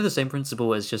 It's kind of the same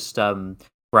principle as just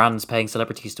brands paying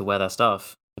celebrities to wear their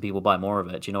stuff so people buy more of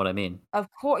it. Do you know what I mean? Of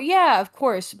course, yeah, of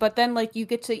course. But then, like, you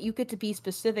get to be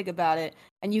specific about it,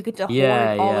 and you get to Yeah,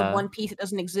 hoard all of yeah. one piece that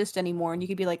doesn't exist anymore, and you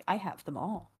could be like, I have them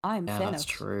all. I'm Yeah, that's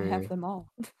Thanos. I have true. them all.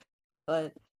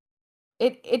 But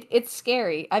it's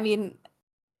scary. I mean,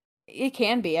 it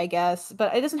can be, I guess,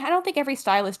 but it doesn't. I don't think every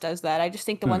stylist does that. I just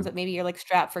think the ones Hmm. that maybe are like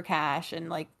strapped for cash and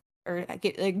like, or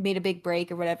get like made a big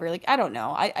break or whatever. Like, I don't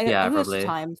know. Yeah, Who has probably.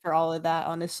 time for all of that,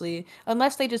 honestly?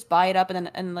 Unless they just buy it up and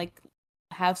then and like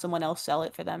have someone else sell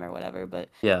it for them or whatever. But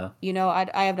Yeah.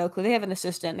 I have no clue. They have an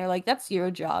assistant. And they're like, that's your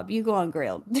job. You go on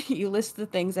Grailed. You list the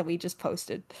things that we just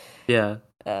posted. Yeah.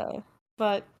 Uh,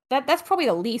 but that's probably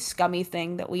the least scummy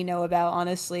thing that we know about.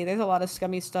 Honestly, there's a lot of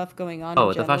scummy stuff going on in Oh,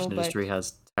 the general, fashion but industry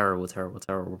has terrible, terrible,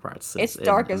 terrible practices it's in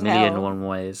dark a as million and hell. one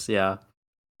ways. Yeah.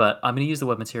 But I'm going to use the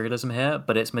word materialism here,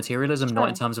 but it's materialism not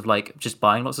in Sure. terms of like just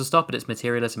buying lots of stuff, but it's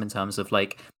materialism in terms of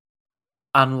like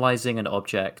analyzing an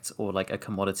object or like a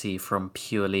commodity from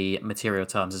purely material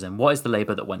terms, as in what is the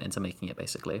labor that went into making it,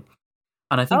 basically.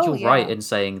 And I think Oh you're right yeah. in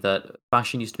saying that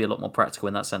fashion used to be a lot more practical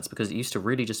in that sense because it used to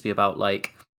really just be about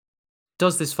like,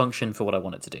 does this function for what I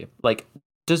want it to do? Like,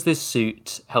 does this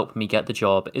suit help me get the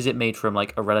job? Is it made from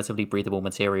like a relatively breathable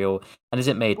material? And is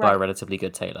it made by a Right. relatively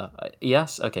good tailor?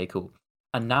 Yes? Okay, cool.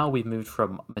 And now we've moved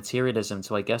from materialism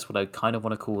to, I guess, what I kind of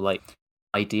want to call like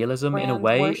idealism in a Brands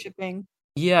way. worshiping.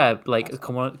 Yeah, like a That's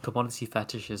all. commodity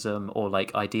fetishism or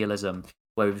like idealism,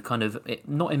 where we've kind of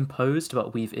not imposed,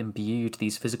 but we've imbued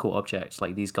these physical objects,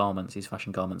 like these garments, these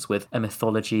fashion garments, with a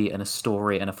mythology and a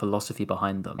story and a philosophy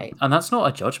behind them. Right. And that's not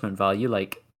a judgment value.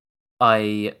 Like,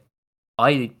 I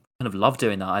I kind of love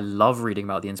doing that. I love reading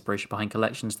about the inspiration behind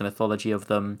collections, the mythology of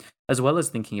them, as well as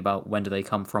thinking about when do they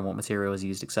come from, what material is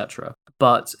used, etc.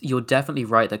 But you're definitely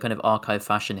right that kind of archive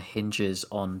fashion hinges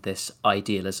on this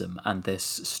idealism and this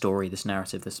story, this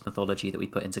narrative, this mythology that we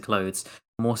put into clothes,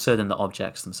 more so than the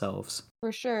objects themselves.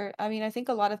 For sure. I mean, I think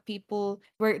a lot of people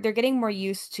they're getting more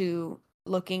used to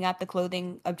looking at the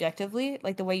clothing objectively,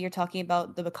 like the way you're talking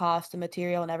about the cost, the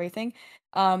material, and everything.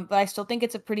 But I still think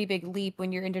it's a pretty big leap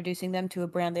when you're introducing them to a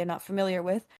brand they're not familiar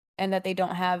with and that they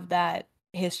don't have that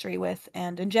history with.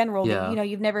 And in general, Yeah.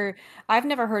 I've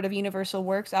never heard of Universal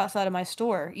Works outside of my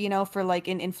store. For like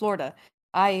in Florida,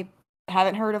 I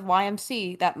haven't heard of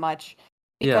YMC that much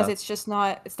because Yeah.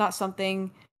 it's not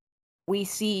something we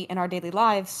see in our daily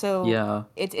lives. So Yeah.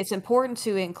 it's important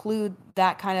to include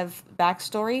that kind of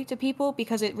backstory to people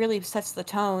because it really sets the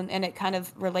tone and it kind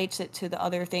of relates it to the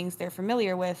other things they're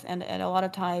familiar with. And a lot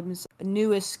of times,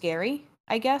 new is scary,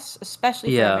 I guess, especially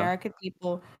for Yeah. American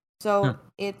people. So Hmm.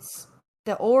 it's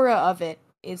the aura of it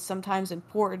is sometimes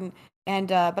important. And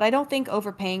but I don't think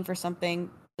overpaying for something.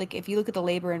 Like if you look at the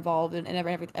labor involved and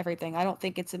everything, I don't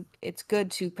think it's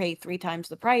good to pay 3 times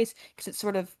the price because it's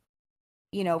sort of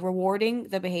rewarding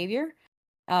the behavior,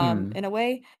 Hmm. in a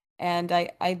way. And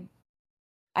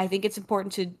I think it's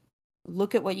important to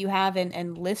look at what you have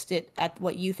and list it at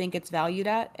what you think it's valued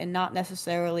at, and not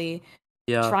necessarily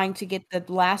Yeah. trying to get the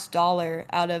last dollar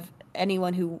out of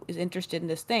anyone who is interested in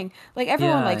this thing. Like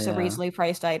everyone Yeah. likes a Yeah. reasonably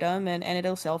priced item and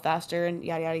it'll sell faster and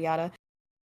yada yada yada.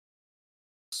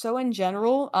 So in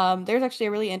general, there's actually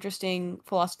a really interesting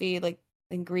philosophy like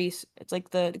in Greece. It's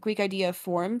like the Greek idea of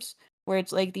forms, where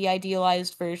it's like the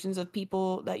idealized versions of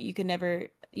people that you can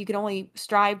only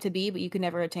strive to be, but you can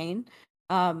never attain.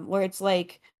 Where it's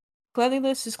like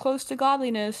cleanliness is close to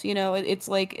godliness. It's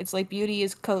like beauty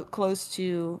is close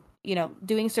to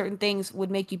doing certain things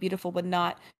would make you beautiful, but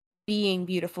not being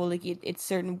beautiful. Like it's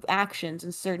certain actions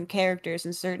and certain characters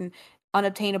and certain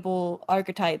unattainable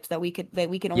archetypes that we can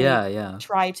only Yeah. Yeah.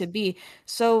 try to be.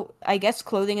 So I guess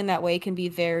clothing in that way can be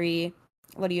very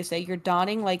what do you say? You're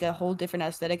donning like a whole different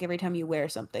aesthetic every time you wear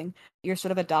something. You're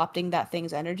sort of adopting that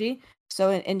thing's energy.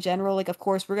 So in general, like of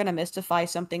course we're gonna mystify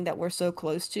something that we're so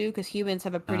close to because humans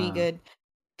have a pretty good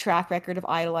track record of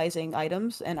idolizing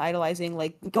items and idolizing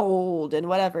like gold and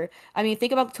whatever. I mean,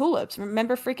 think about tulips.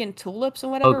 Remember freaking tulips and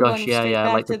Oh whatever? gosh, Going yeah, straight yeah,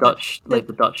 back like to the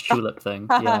the Dutch tulip thing.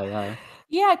 Yeah, yeah.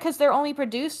 yeah, because they're only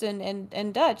produced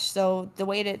in Dutch. So the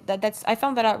way that's I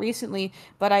found that out recently,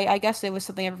 but I guess it was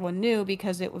something everyone knew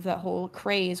because it was that whole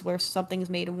craze where something's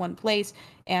made in one place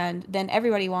and then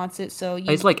everybody wants it. So It's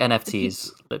you like the people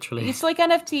NFTs, literally. it's like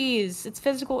NFTs. It's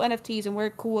physical NFTs, and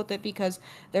we're cool with it because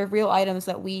they're real items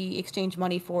that we exchange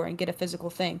money for and get a physical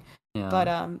thing. Yeah. But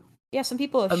yeah, some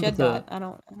people have But shed that. I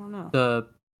don't know.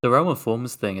 the realm of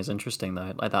forms thing is interesting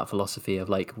though, like that philosophy of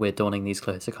like we're donning these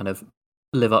clothes to kind of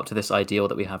live up to this ideal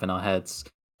that we have in our heads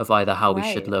of either how we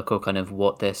should Right. look or kind of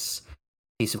what this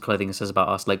piece of clothing says about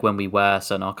us. Like when we wear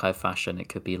certain archive fashion, it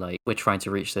could be like we're trying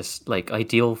to reach this like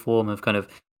ideal form of kind of,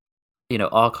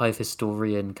 archive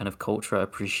historian, kind of culture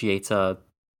appreciator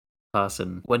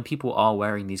person. When people are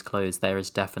wearing these clothes, there is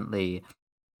definitely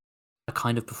a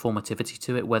kind of performativity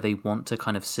to it where they want to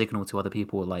kind of signal to other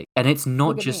people like, and it's not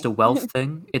Look at just me. a wealth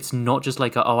thing. It's not just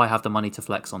like oh, I have the money to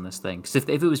flex on this thing, because if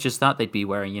it was just that, they'd be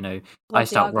wearing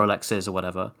iced out Balenciaga. Rolexes or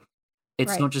whatever.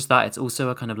 It's Right. not just that, it's also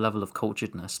a kind of level of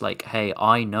culturedness. Like, hey,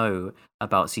 I know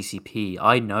about CCP,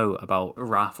 I know about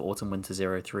RAF Autumn Winter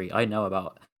 03, I know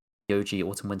about the OG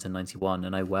Autumn Winter 91,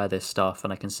 and I wear this stuff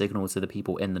and I can signal to the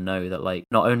people in the know that like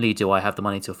not only do I have the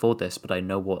money to afford this, but I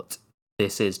know what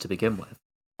this is to begin with.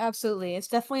 Absolutely. It's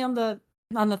definitely on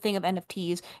the thing of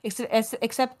NFTs.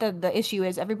 Except the issue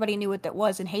is everybody knew what that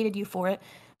was and hated you for it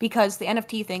because the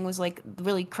NFT thing was like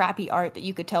really crappy art that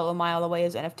you could tell a mile away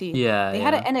is NFT. Yeah, They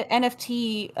had yeah. an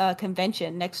NFT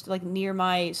convention next like near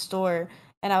my store,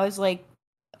 and I was like,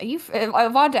 "Are you?" I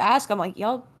wanted to ask. I'm like,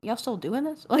 "Y'all still doing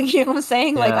this?" Like, you know what I'm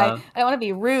saying? Like, Yeah. I don't want to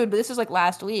be rude, but this is like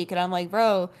last week, and I'm like,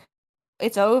 "Bro,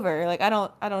 it's over." Like, I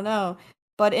don't know.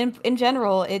 But in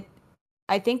general,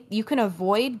 I think you can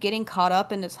avoid getting caught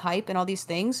up in this hype and all these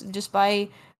things just by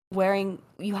wearing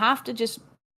you have to just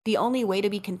the only way to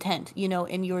be content,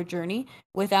 in your journey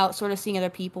without sort of seeing other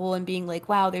people and being like,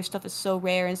 wow, their stuff is so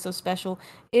rare and so special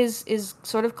is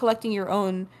sort of collecting your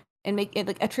own and make it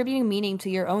like attributing meaning to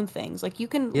your own things. Like you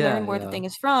can Yeah, learn where the yeah. thing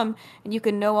is from and you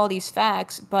can know all these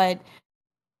facts, but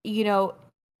you know,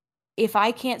 if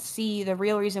I can't see the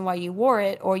real reason why you wore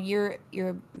it or your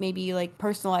maybe like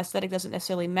personal aesthetic doesn't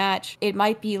necessarily match, it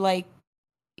might be like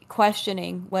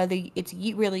questioning whether it's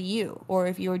really you or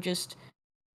if you're just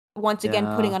once again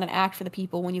putting Yeah. on an act for the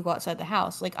people when you go outside the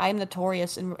house. Like I'm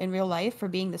notorious in real life for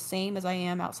being the same as I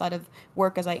am outside of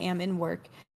work as I am in work.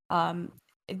 Um,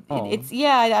 Oh. it's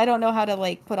yeah, I don't know how to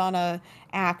like put on a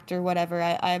act or whatever.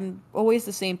 I'm always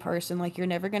the same person. Like you're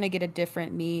never gonna get a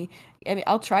different me. I mean,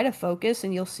 I'll try to focus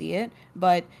and you'll see it,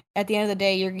 but at the end of the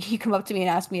day, you come up to me and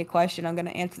ask me a question, I'm gonna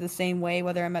answer the same way,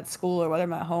 whether I'm at school or whether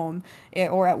I'm at home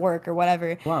or at work or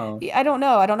whatever. Wow. I don't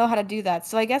know. I don't know how to do that.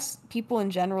 So I guess people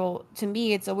in general, to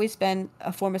me, it's always been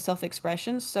a form of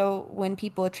self-expression. So when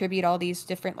people attribute all these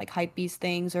different like hype beast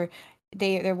things or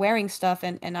they're wearing stuff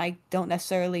and I don't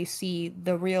necessarily see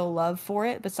the real love for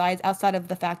it besides outside of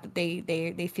the fact that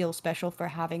they feel special for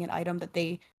having an item that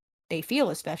they feel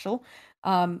is special.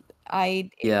 Yeah.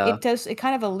 It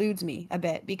kind of eludes me a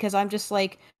bit because I'm just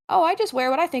like, oh, I just wear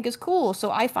what I think is cool. So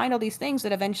I find all these things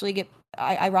that eventually get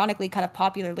ironically kind of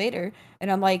popular later, and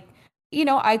I'm like,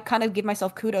 I kind of give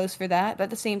myself kudos for that, but at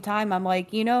the same time, I'm like,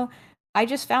 I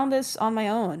just found this on my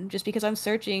own just because I'm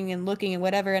searching and looking and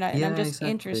whatever, and I'm Yeah, just exactly.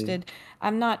 interested.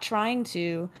 I'm not trying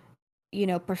to,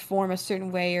 perform a certain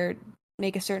way or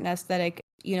make a certain aesthetic.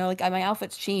 Like my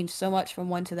outfits change so much from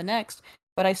one to the next,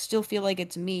 but I still feel like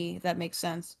it's me, if that makes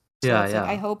sense. So Yeah, it's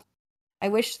like yeah. I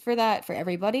wish for that for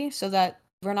everybody so that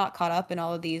we're not caught up in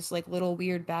all of these like little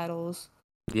weird battles.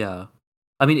 Yeah.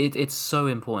 I mean, it's so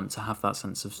important to have that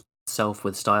sense of self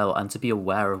with style and to be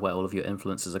aware of where all of your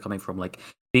influences are coming from. Like,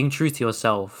 being true to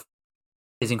yourself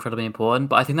is incredibly important.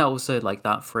 But I think that also, like,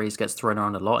 that phrase gets thrown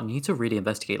around a lot, and you need to really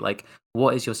investigate, like,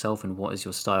 what is yourself and what is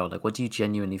your style? Like, what do you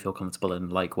genuinely feel comfortable in,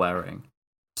 like, wearing?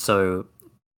 So,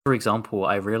 for example,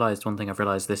 one thing I've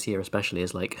realized this year especially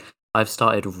is, like, I've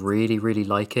started really, really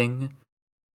liking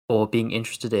or being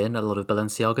interested in a lot of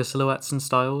Balenciaga silhouettes and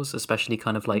styles, especially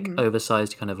kind of like Mhm.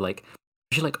 oversized, kind of like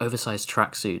especially like oversized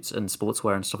tracksuits and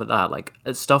sportswear and stuff like that. Like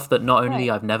it's stuff that not only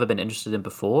Right. I've never been interested in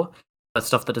before, but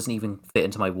stuff that doesn't even fit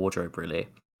into my wardrobe really.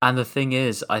 And the thing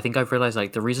is, I think I've realized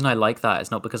like the reason I like that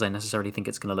is not because I necessarily think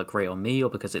it's going to look great on me or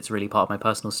because it's really part of my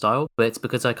personal style, but it's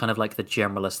because I kind of like the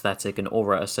general aesthetic and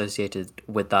aura associated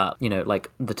with that,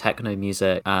 like the techno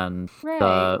music and Right,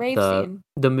 the rave the scene.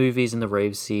 the movies and the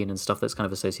rave scene and stuff that's kind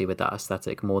of associated with that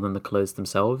aesthetic more than the clothes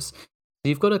themselves.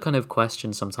 You've got to kind of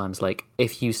question sometimes, like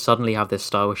if you suddenly have this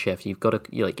style shift, you've got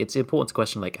to like it's important to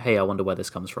question like, hey, I wonder where this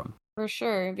comes from. For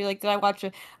sure, and be like, "Did I watch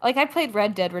a" like, I played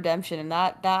Red Dead Redemption, and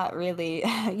that really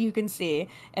you can see,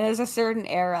 and there's a certain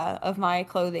era of my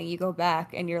clothing, you go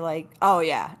back and you're like, "Oh,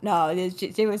 yeah, no, it is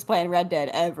she was playing Red Dead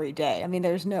every day." I mean,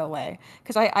 there's no way,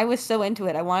 'cause I was so into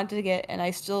it, I wanted to get and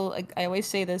I still like, I always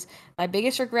say this, my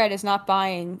biggest regret is not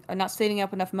buying or not saving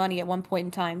up enough money at one point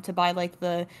in time to buy, like,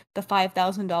 the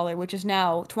 $5,000, which is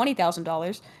now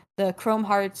 $20,000, the Chrome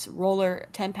Hearts roller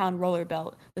 10-pound roller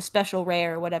belt, the special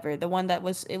rare or whatever, the one that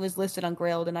was it was listed on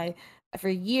Grailed, and I for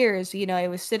years, it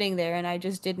was sitting there and I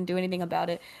just didn't do anything about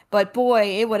it. But boy,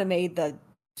 it would have made the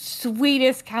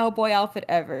sweetest cowboy outfit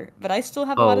ever. But I still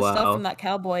have a Oh lot of stuff from wow. that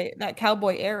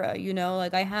cowboy era,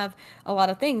 like I have a lot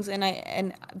of things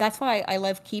and that's why I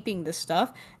love keeping this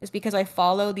stuff is because I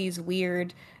follow these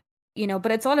weird,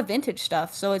 but it's a lot of vintage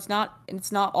stuff. So it's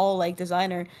not all like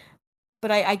designer but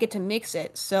I get to mix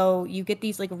it. So you get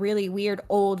these like really weird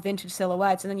old vintage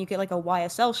silhouettes, and then you get like a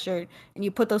YSL shirt, and you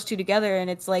put those two together, and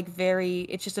it's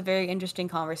just a very interesting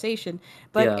conversation.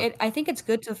 But Yeah. I think it's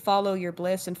good to follow your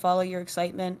bliss and follow your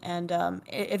excitement, and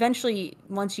eventually,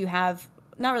 once you have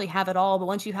not really have it all, but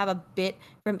once you have a bit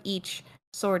from each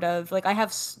sort of like I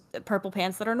have purple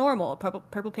pants that are normal,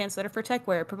 purple pants that are for tech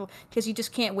wear, purple because you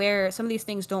just can't wear some of these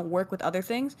things don't work with other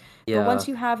things. But Yeah. once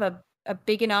you have a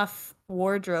big enough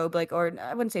wardrobe, like, or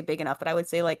I wouldn't say big enough, but I would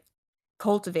say like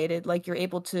cultivated, like you're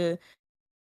able to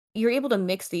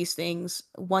mix these things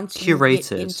once you get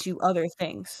Curated. into other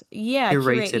things. Yeah,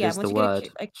 curate. Curated Yeah, is the once you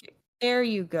get word. there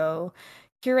you go.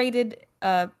 Curated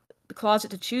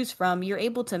closet to choose from, you're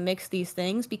able to mix these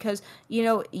things because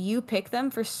you pick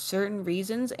them for certain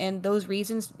reasons and those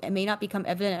reasons may not become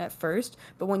evident at first,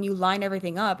 but when you line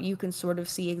everything up, you can sort of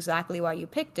see exactly why you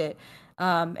picked it.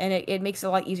 And it makes it a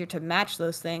lot easier to match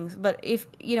those things. But if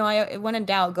when in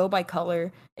doubt, go by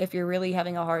color. If you're really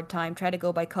having a hard time, try to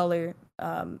go by color.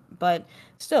 But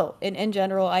still, in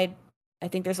general, I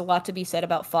think there's a lot to be said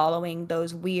about following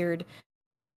those weird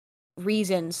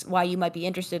reasons why you might be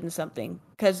interested in something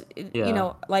because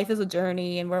Yeah. life is a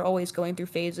journey and we're always going through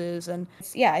phases and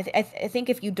yeah I think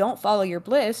if you don't follow your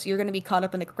bliss you're going to be caught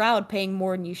up in the crowd paying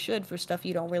more than you should for stuff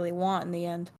you don't really want in the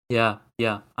end. Yeah,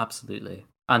 yeah, absolutely.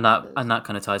 And that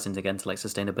kind of ties into again to like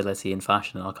sustainability in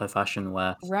fashion and archive fashion,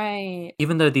 where Right.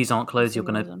 even though these aren't clothes you're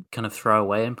gonna Consumerism. kind of throw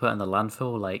away and put in the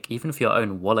landfill, like even for your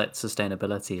own wallet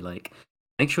sustainability, like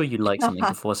make sure you like something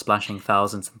before splashing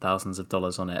thousands and thousands of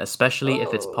dollars on it. Especially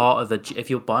if it's Oh, part of if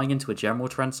you're buying into a general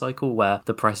trend cycle where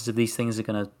the prices of these things are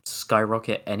gonna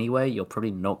skyrocket anyway, you're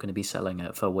probably not gonna be selling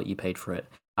it for what you paid for it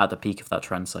at the peak of that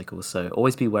trend cycle. So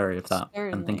always be wary of that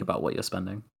and think certainly. about what you're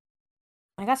spending.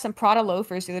 I got some Prada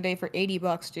loafers the other day for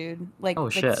 $80, dude. Like Oh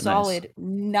like shit, nice. solid,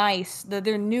 nice.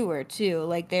 They're newer too.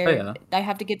 Like Oh yeah. I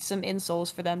have to get some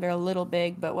insoles for them. They're a little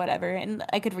big, but whatever. And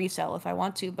I could resell if I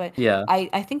want to, but Yeah.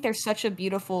 I think they're such a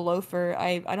beautiful loafer.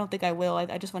 I don't think I will.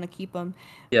 I just want to keep them.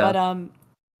 Yeah. But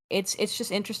it's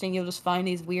just interesting. You'll just find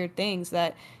these weird things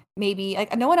that maybe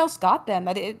like no one else got them.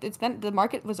 It's been the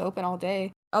market was open all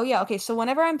day. Oh yeah, okay. So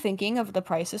whenever I'm thinking of the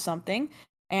price of something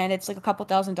and it's like a couple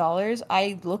 $1,000s,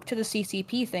 I look to the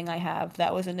CCP thing I have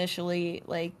that was initially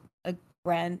like a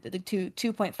grand the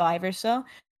 2.5 or so.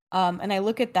 And I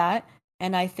look at that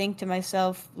and I think to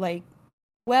myself like,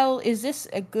 well, is this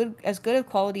as good a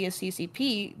quality as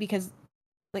CCP? Because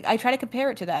like I try to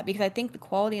compare it to that because I think the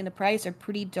quality and the price are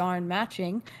pretty darn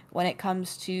matching when it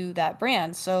comes to that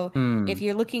brand. So if Hmm.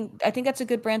 you're looking, I think that's a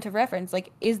good brand to reference.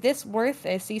 Like, is this worth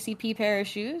a CCP pair of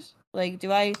shoes? Like,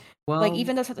 do I like Well,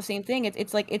 even though it's not the same thing?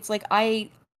 It's like I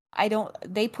don't.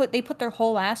 They put their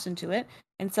whole ass into it,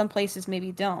 and some places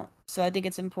maybe don't. So I think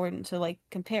it's important to like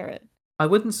compare it. I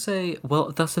wouldn't say.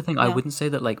 Well, that's the thing. I Yeah. wouldn't say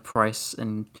that like price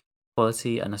and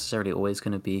quality are necessarily always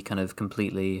going to be kind of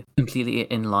completely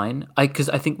in line. Because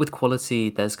I think with quality,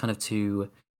 there's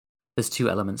two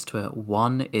elements to it.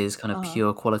 One is kind of Uh huh.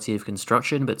 pure quality of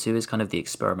construction, but two is kind of the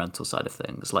experimental side of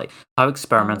things. Like how Oh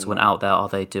experimental and yeah. out there are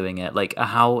they doing it? Like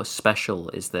how special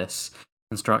is this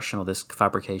construction or this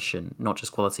fabrication, not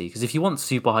just quality? Because if you want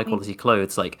super high Mm, quality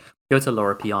clothes, like go to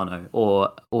Laura Piano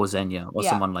or Zegna or yeah.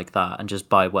 someone like that and just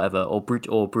buy whatever or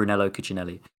Brunello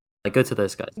Cucinelli. Like go to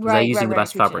those guys because they're Right. Right. using the Right.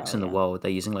 best fabrics in Cuccinelli. the Yeah. world.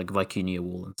 They're using like Vicuña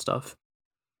wool and stuff.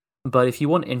 But if you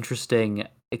want interesting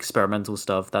experimental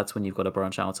stuff, that's when you've got to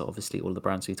branch out to obviously all the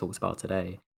brands we talked about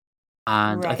today.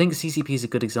 And I think Right. CCP is a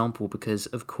good example because,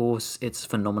 of course, it's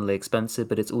phenomenally expensive,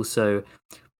 but it's also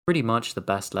pretty much the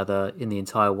best leather in the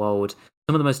entire world.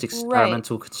 Some of the most Right.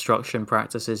 experimental construction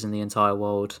practices in the entire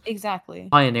world, Exactly.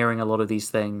 pioneering a lot of these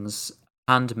things,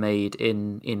 handmade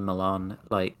in Milan.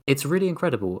 Like, it's really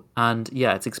incredible. And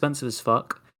yeah, it's expensive as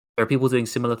fuck. There are people doing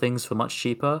similar things for much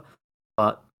cheaper,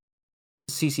 but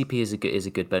CCP is a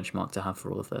good benchmark to have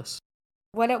for all of this.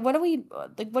 What do we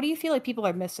like? What do you feel like people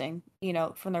are missing?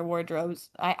 From their wardrobes.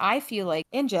 I feel like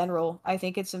in general, I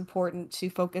think it's important to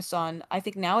focus on. I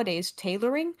think nowadays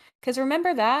tailoring, because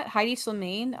remember that Heidi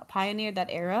Slimane pioneered that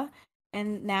era,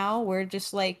 and now we're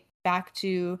just like back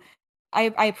to.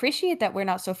 I appreciate that we're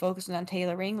not so focused on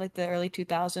tailoring like the early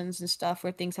 2000s and stuff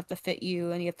where things have to fit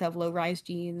you and you have to have low rise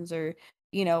jeans or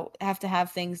have to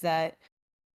have things that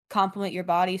compliment your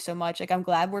body so much. Like I'm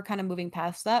glad we're kind of moving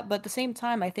past that, but at the same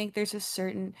time, I think there's a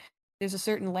certain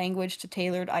language to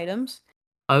tailored items.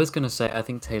 I was gonna say, I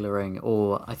think tailoring,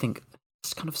 or I think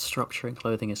just kind of structuring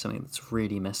clothing is something that's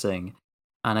really missing.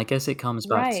 And I guess it comes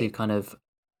back to Right. kind of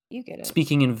You get it.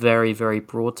 speaking in very, very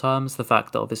broad terms, the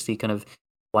fact that obviously kind of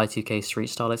Y2K street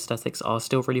style aesthetics are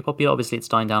still really popular. Obviously, it's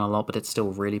dying down a lot, but it's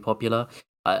still really popular.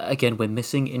 Again, we're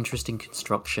missing interesting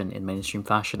construction in mainstream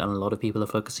fashion, and a lot of people are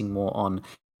focusing more on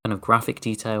kind of graphic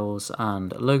details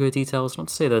and logo details. Not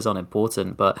to say those aren't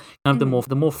important, but kind of Mhm.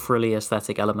 the more frilly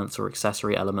aesthetic elements or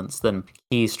accessory elements than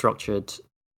key structured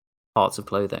parts of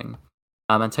clothing.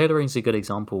 And tailoring is a good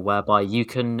example whereby you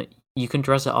can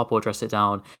dress it up or dress it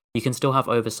down. You can still have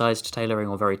oversized tailoring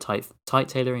or very tight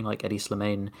tailoring like Eddie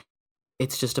Slimane.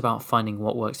 It's just about finding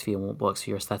what works for you and what works for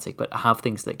your aesthetic, but have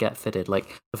things that get fitted.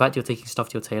 Like the fact you're taking stuff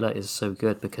to your tailor is so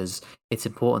good because it's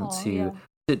important Oh, to yeah.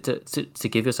 to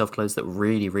give yourself clothes that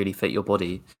really, really fit your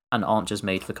body and aren't just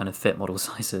made for kind of fit model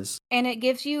sizes. And it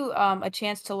gives you, a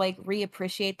chance to, like,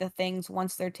 reappreciate the things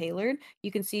once they're tailored.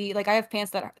 You can see like, I have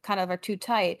pants that are kind of are too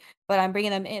tight, but I'm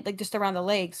bringing them in like, just around the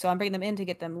legs, so I'm bringing them in to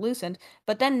get them loosened.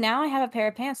 But then now I have a pair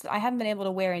of pants that I haven't been able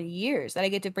to wear in years that I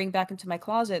get to bring back into my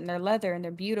closet, and they're leather, and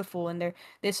they're beautiful, and they're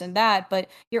this and that, but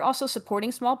you're also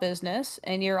supporting small business,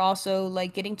 and you're also,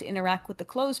 like, getting to interact with the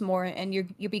clothes more, and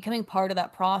you're becoming part of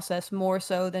that process more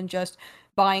so than just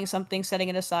buying something, setting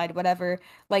it aside, whatever.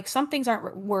 Like some things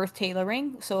aren't worth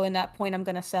tailoring, so in that point I'm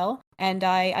gonna sell. And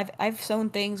I've sewn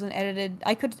things and edited.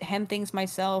 I could hem things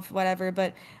myself, whatever,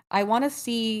 but I want to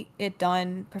see it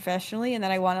done professionally, and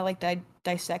then I want to like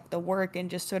dissect the work and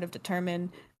just sort of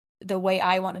determine the way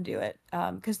I want to do it.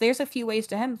 Because there's a few ways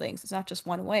to hem things. It's not just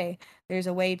one way. There's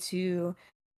a way to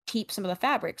keep some of the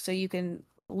fabric so you can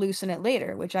loosen it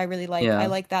later, which I really like. I Yeah.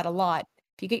 like that a lot.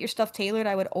 If you get your stuff tailored,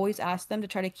 I would always ask them to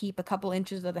try to keep a couple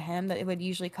inches of the hem that it would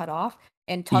usually cut off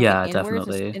and tuck it Yeah, inwards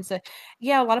definitely. instead.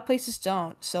 Yeah, a lot of places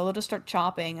don't, so they'll just start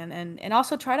chopping and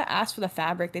also try to ask for the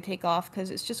fabric they take off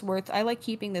because it's just worth. I like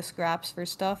keeping the scraps for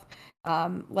stuff.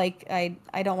 Like I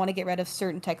don't want to get rid of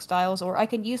certain textiles, or I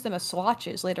can use them as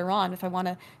swatches later on if I want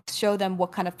to show them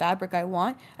what kind of fabric I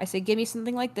want. I say, give me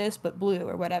something like this, but blue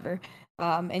or whatever.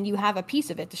 And you have a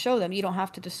piece of it to show them. You don't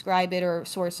have to describe it or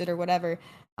source it or whatever.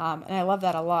 And I love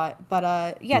that a lot.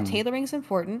 But yeah, Hmm. tailoring is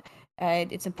important.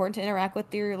 It's important to interact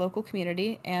with your local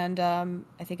community, and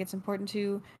I think it's important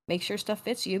to make sure stuff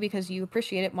fits you because you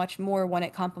appreciate it much more when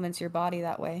it complements your body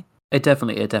that way. It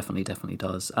definitely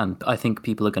does. And I think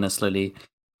people are gonna slowly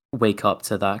wake up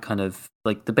to that kind of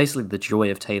like basically the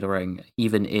joy of tailoring,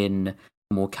 even in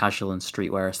more casual and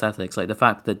streetwear aesthetics. Like the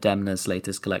fact that Demna's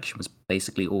latest collection was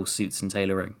basically all suits and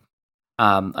tailoring.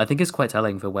 I think is quite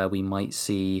telling for where we might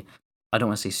see, I don't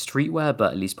want to say streetwear,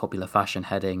 but at least popular fashion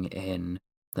heading in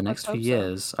the Let's next few hope so.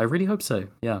 years. I really hope so.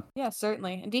 Yeah. Yeah,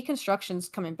 certainly. And deconstruction's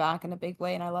coming back in a big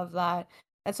way, and I love that.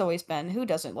 That's always been who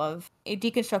doesn't love a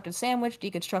deconstructed sandwich,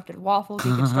 deconstructed waffle,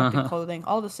 deconstructed clothing,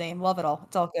 all the same. Love it all.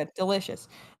 It's all good, delicious.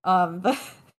 But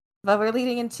but we're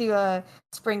leading into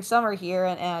spring summer here,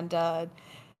 and I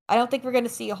don't think we're going to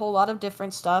see a whole lot of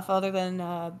different stuff other than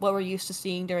what we're used to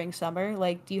seeing during summer.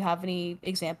 Like, do you have any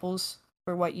examples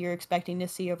for what you're expecting to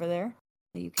see over there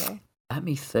in the UK? Let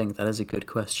me think. That is a good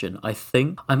question. I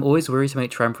think I'm always worried to make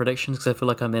trend predictions because I feel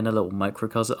like I'm in a little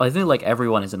microcosm. I feel like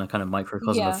everyone is in a kind of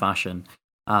microcosm of Yeah. fashion.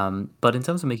 But in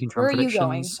terms of making Where trend are you going?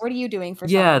 predictions, What are you doing for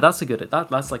yeah, summer? that's a good.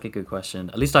 That's like a good question.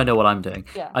 At least I know what I'm doing.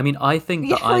 Yeah. I mean, I think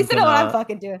Yeah, that at I'm least I know what I'm gonna.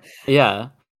 fucking doing. Yeah,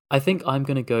 I think I'm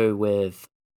gonna go with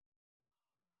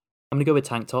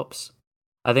tank tops.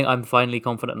 I think I'm finally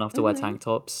confident enough to wear Mhm. tank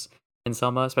tops in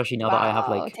summer, especially now that I have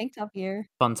Wow, like tank top gear.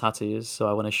 fun tattoos, so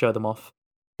I want to show them off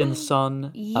in the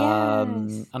sun.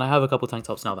 Yes. And I have a couple tank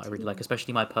tops now that I really like, Tattoo.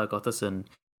 especially my Per Gotherson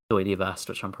doily vest,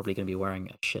 which I'm probably going to be wearing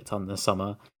a shit ton this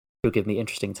summer. It'll give me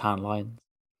interesting tan lines.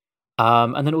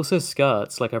 And then also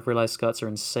skirts. Like I've realized skirts are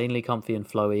insanely comfy and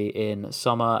flowy in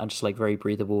summer and just like very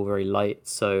breathable, very light.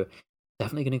 So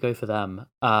definitely gonna go for them.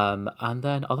 And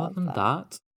then other Love than that.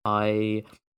 that, I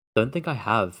don't think I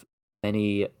have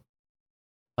many.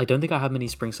 I don't think I have many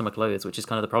spring summer clothes, which is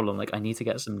kind of the problem. Like I need to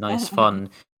get some nice, fun,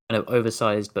 kind of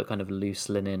oversized but kind of loose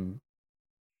linen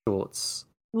shorts.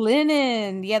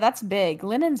 Linen, yeah, that's big.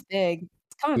 Linen's big.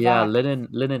 It's coming Yeah, back.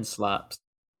 linen slaps.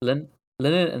 Lin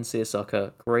Linen and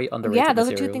seersucker, great Yeah, underrated those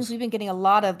are 2 things materials. we've been getting a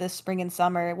lot of this spring and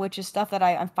summer, which is stuff that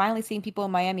I'm finally seeing people in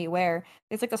Miami wear.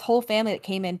 There's like this whole family that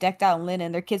came in decked out in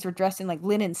linen. Their kids were dressed in like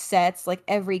linen sets, like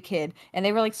every kid, and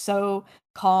they were like so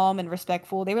calm and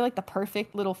respectful. They were like the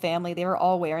perfect little family. They were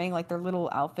all wearing like their little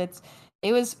outfits.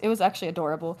 It was actually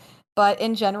adorable. But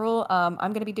in general,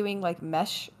 I'm gonna be doing like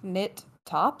mesh knit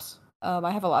tops. I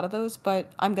have a lot of those,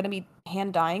 but I'm gonna be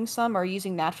hand dyeing some or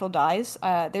using natural dyes.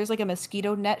 There's like a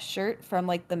mosquito net shirt from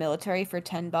like the military for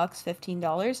 $10,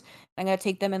 $15. I'm gonna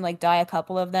take them and like dye a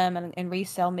couple of them and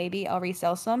resell. Maybe I'll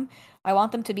resell some. I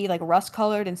want them to be like rust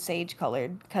colored and sage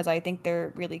colored because I think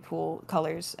they're really cool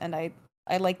colors, and I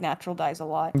like natural dyes a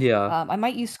lot. Yeah. I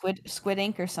might use squid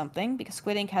ink or something because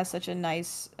squid ink has such a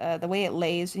nice the way it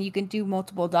lays, and you can do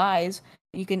multiple dyes.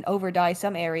 You can over dye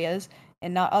some areas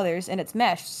and not others, and it's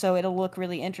meshed, so it'll look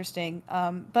really interesting.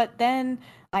 But then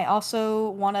I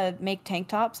also want to make tank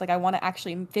tops. Like I want to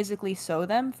actually physically sew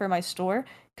them for my store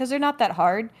because they're not that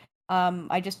hard.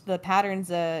 I just the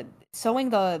patterns,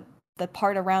 sewing the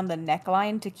part around the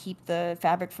neckline to keep the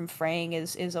fabric from fraying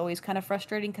is always kind of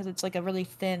frustrating because it's like a really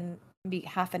thin, maybe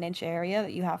half an inch area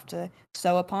that you have to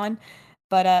sew upon.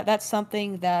 But that's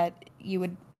something that you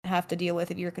would have to deal with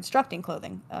if you're constructing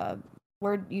clothing.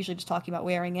 We're usually just talking about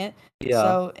wearing it. Yeah.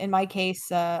 So in my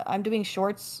case, I'm doing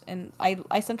shorts, and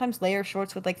I sometimes layer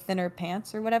shorts with like thinner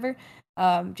pants or whatever.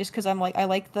 Just because I'm like I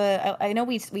like I know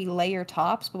we layer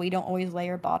tops, but we don't always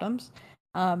layer bottoms.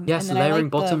 And Yes, then I layering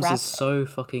like the bottoms is wrap. so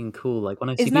fucking cool. Like when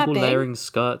I see Isn't that people big? layering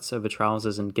skirts over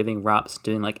trousers and giving wraps,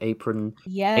 doing like apron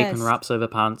Yes. wraps over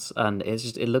pants, and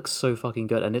it looks so fucking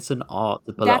good. And it's an art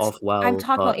to pull it That's off I'm well.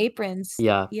 talking about But aprons.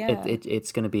 yeah, Yeah.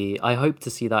 it's gonna be. I hope to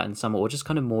see that in summer, or just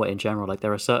kind of more in general. Like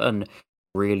there are certain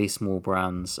really small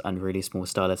brands and really small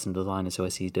stylists and designers who I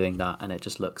see doing that, and it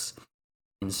just looks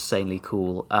insanely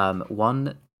cool.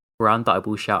 One brand that I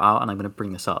will shout out, and I'm going to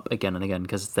bring this up again and again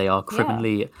because they are Yeah.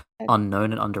 criminally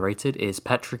unknown and underrated, is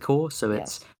Petrichor. So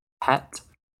it's Yes. Pet,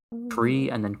 Tree,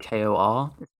 Ooh. and then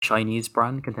KOR, Chinese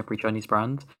brand, contemporary Chinese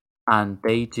brand. And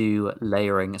they do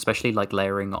layering, especially like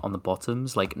layering on the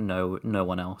bottoms, like no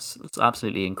one else. It's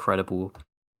absolutely incredible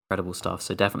stuff.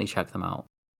 So definitely check them out.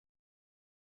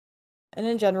 And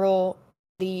in general,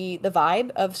 the vibe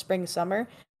of spring summer,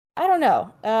 I don't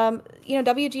know.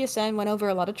 WGSN went over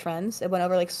a lot of trends. It went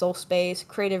over like soul space,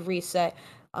 creative reset,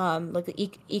 like the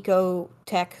eco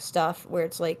tech stuff where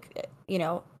it's like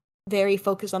very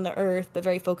focused on the earth but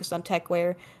very focused on tech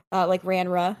wear. Like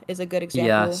Ranra is a good example.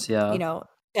 Yes, yeah.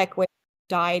 Tech wear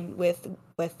dyed with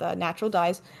natural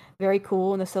dyes, very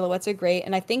cool, and the silhouettes are great.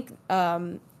 And I think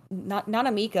not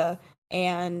Nanamika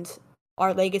and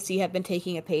our legacy have been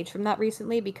taking a page from that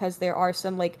recently because there are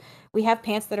some like we have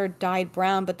pants that are dyed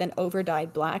brown but then over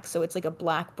dyed black, so it's like a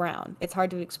black brown. It's hard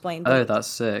to explain, but Oh, it's that's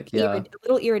sick. a Yeah.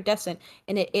 little iridescent,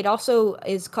 and it also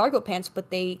is cargo pants,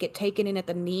 but they get taken in at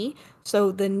the knee,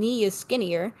 so the knee is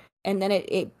skinnier, and then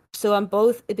it so on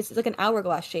both it's like an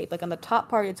hourglass shape. Like on the top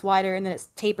part it's wider, and then it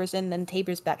tapers in, then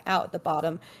tapers back out at the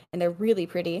bottom, and they're really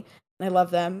pretty. And I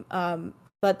love them.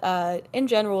 But in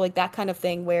general, like that kind of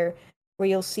thing where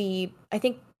you'll see, I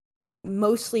think,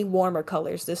 mostly warmer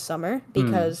colors this summer Hmm.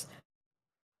 because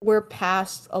we're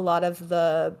past a lot of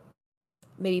the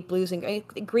maybe blues and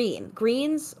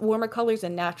greens, warmer colors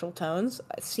and natural tones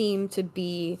seem to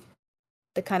be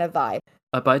the kind of vibe.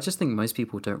 But I just think most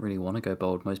people don't really want to go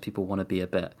bold. Most people want to be a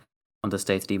bit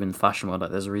understated, even in the fashion world. Like,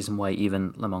 there's a reason why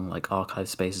even among like archive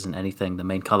spaces and anything, the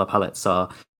main color palettes are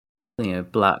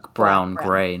black, Black, brown, brown.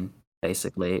 grey,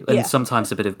 basically, and Yeah.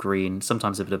 sometimes a bit of green,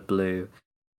 sometimes a bit of blue,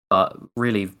 but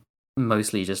really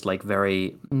mostly just like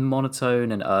very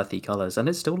monotone and earthy colors. And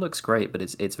it still looks great, but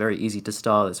it's very easy to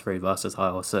style. It's very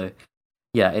versatile. So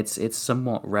yeah, it's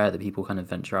somewhat rare that people kind of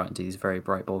venture out into these very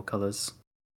bright, bold colors.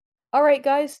 All right,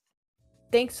 guys.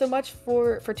 Thanks so much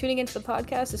for tuning into the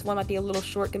podcast. This one might be a little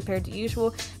short compared to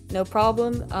usual. No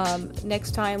problem.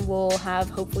 Next time we'll have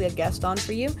hopefully a guest on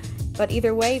for you. But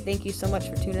either way, thank you so much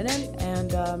for tuning in,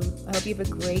 and I hope you have a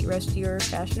great rest of your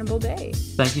fashionable day.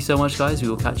 Thank you so much, guys. We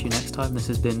will catch you next time. This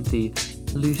has been the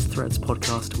Loose Threads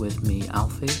podcast with me,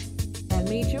 Alfie. And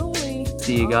me, Julie.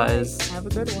 See you All right, guys. have a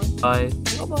good one. Bye.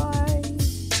 Bye-bye.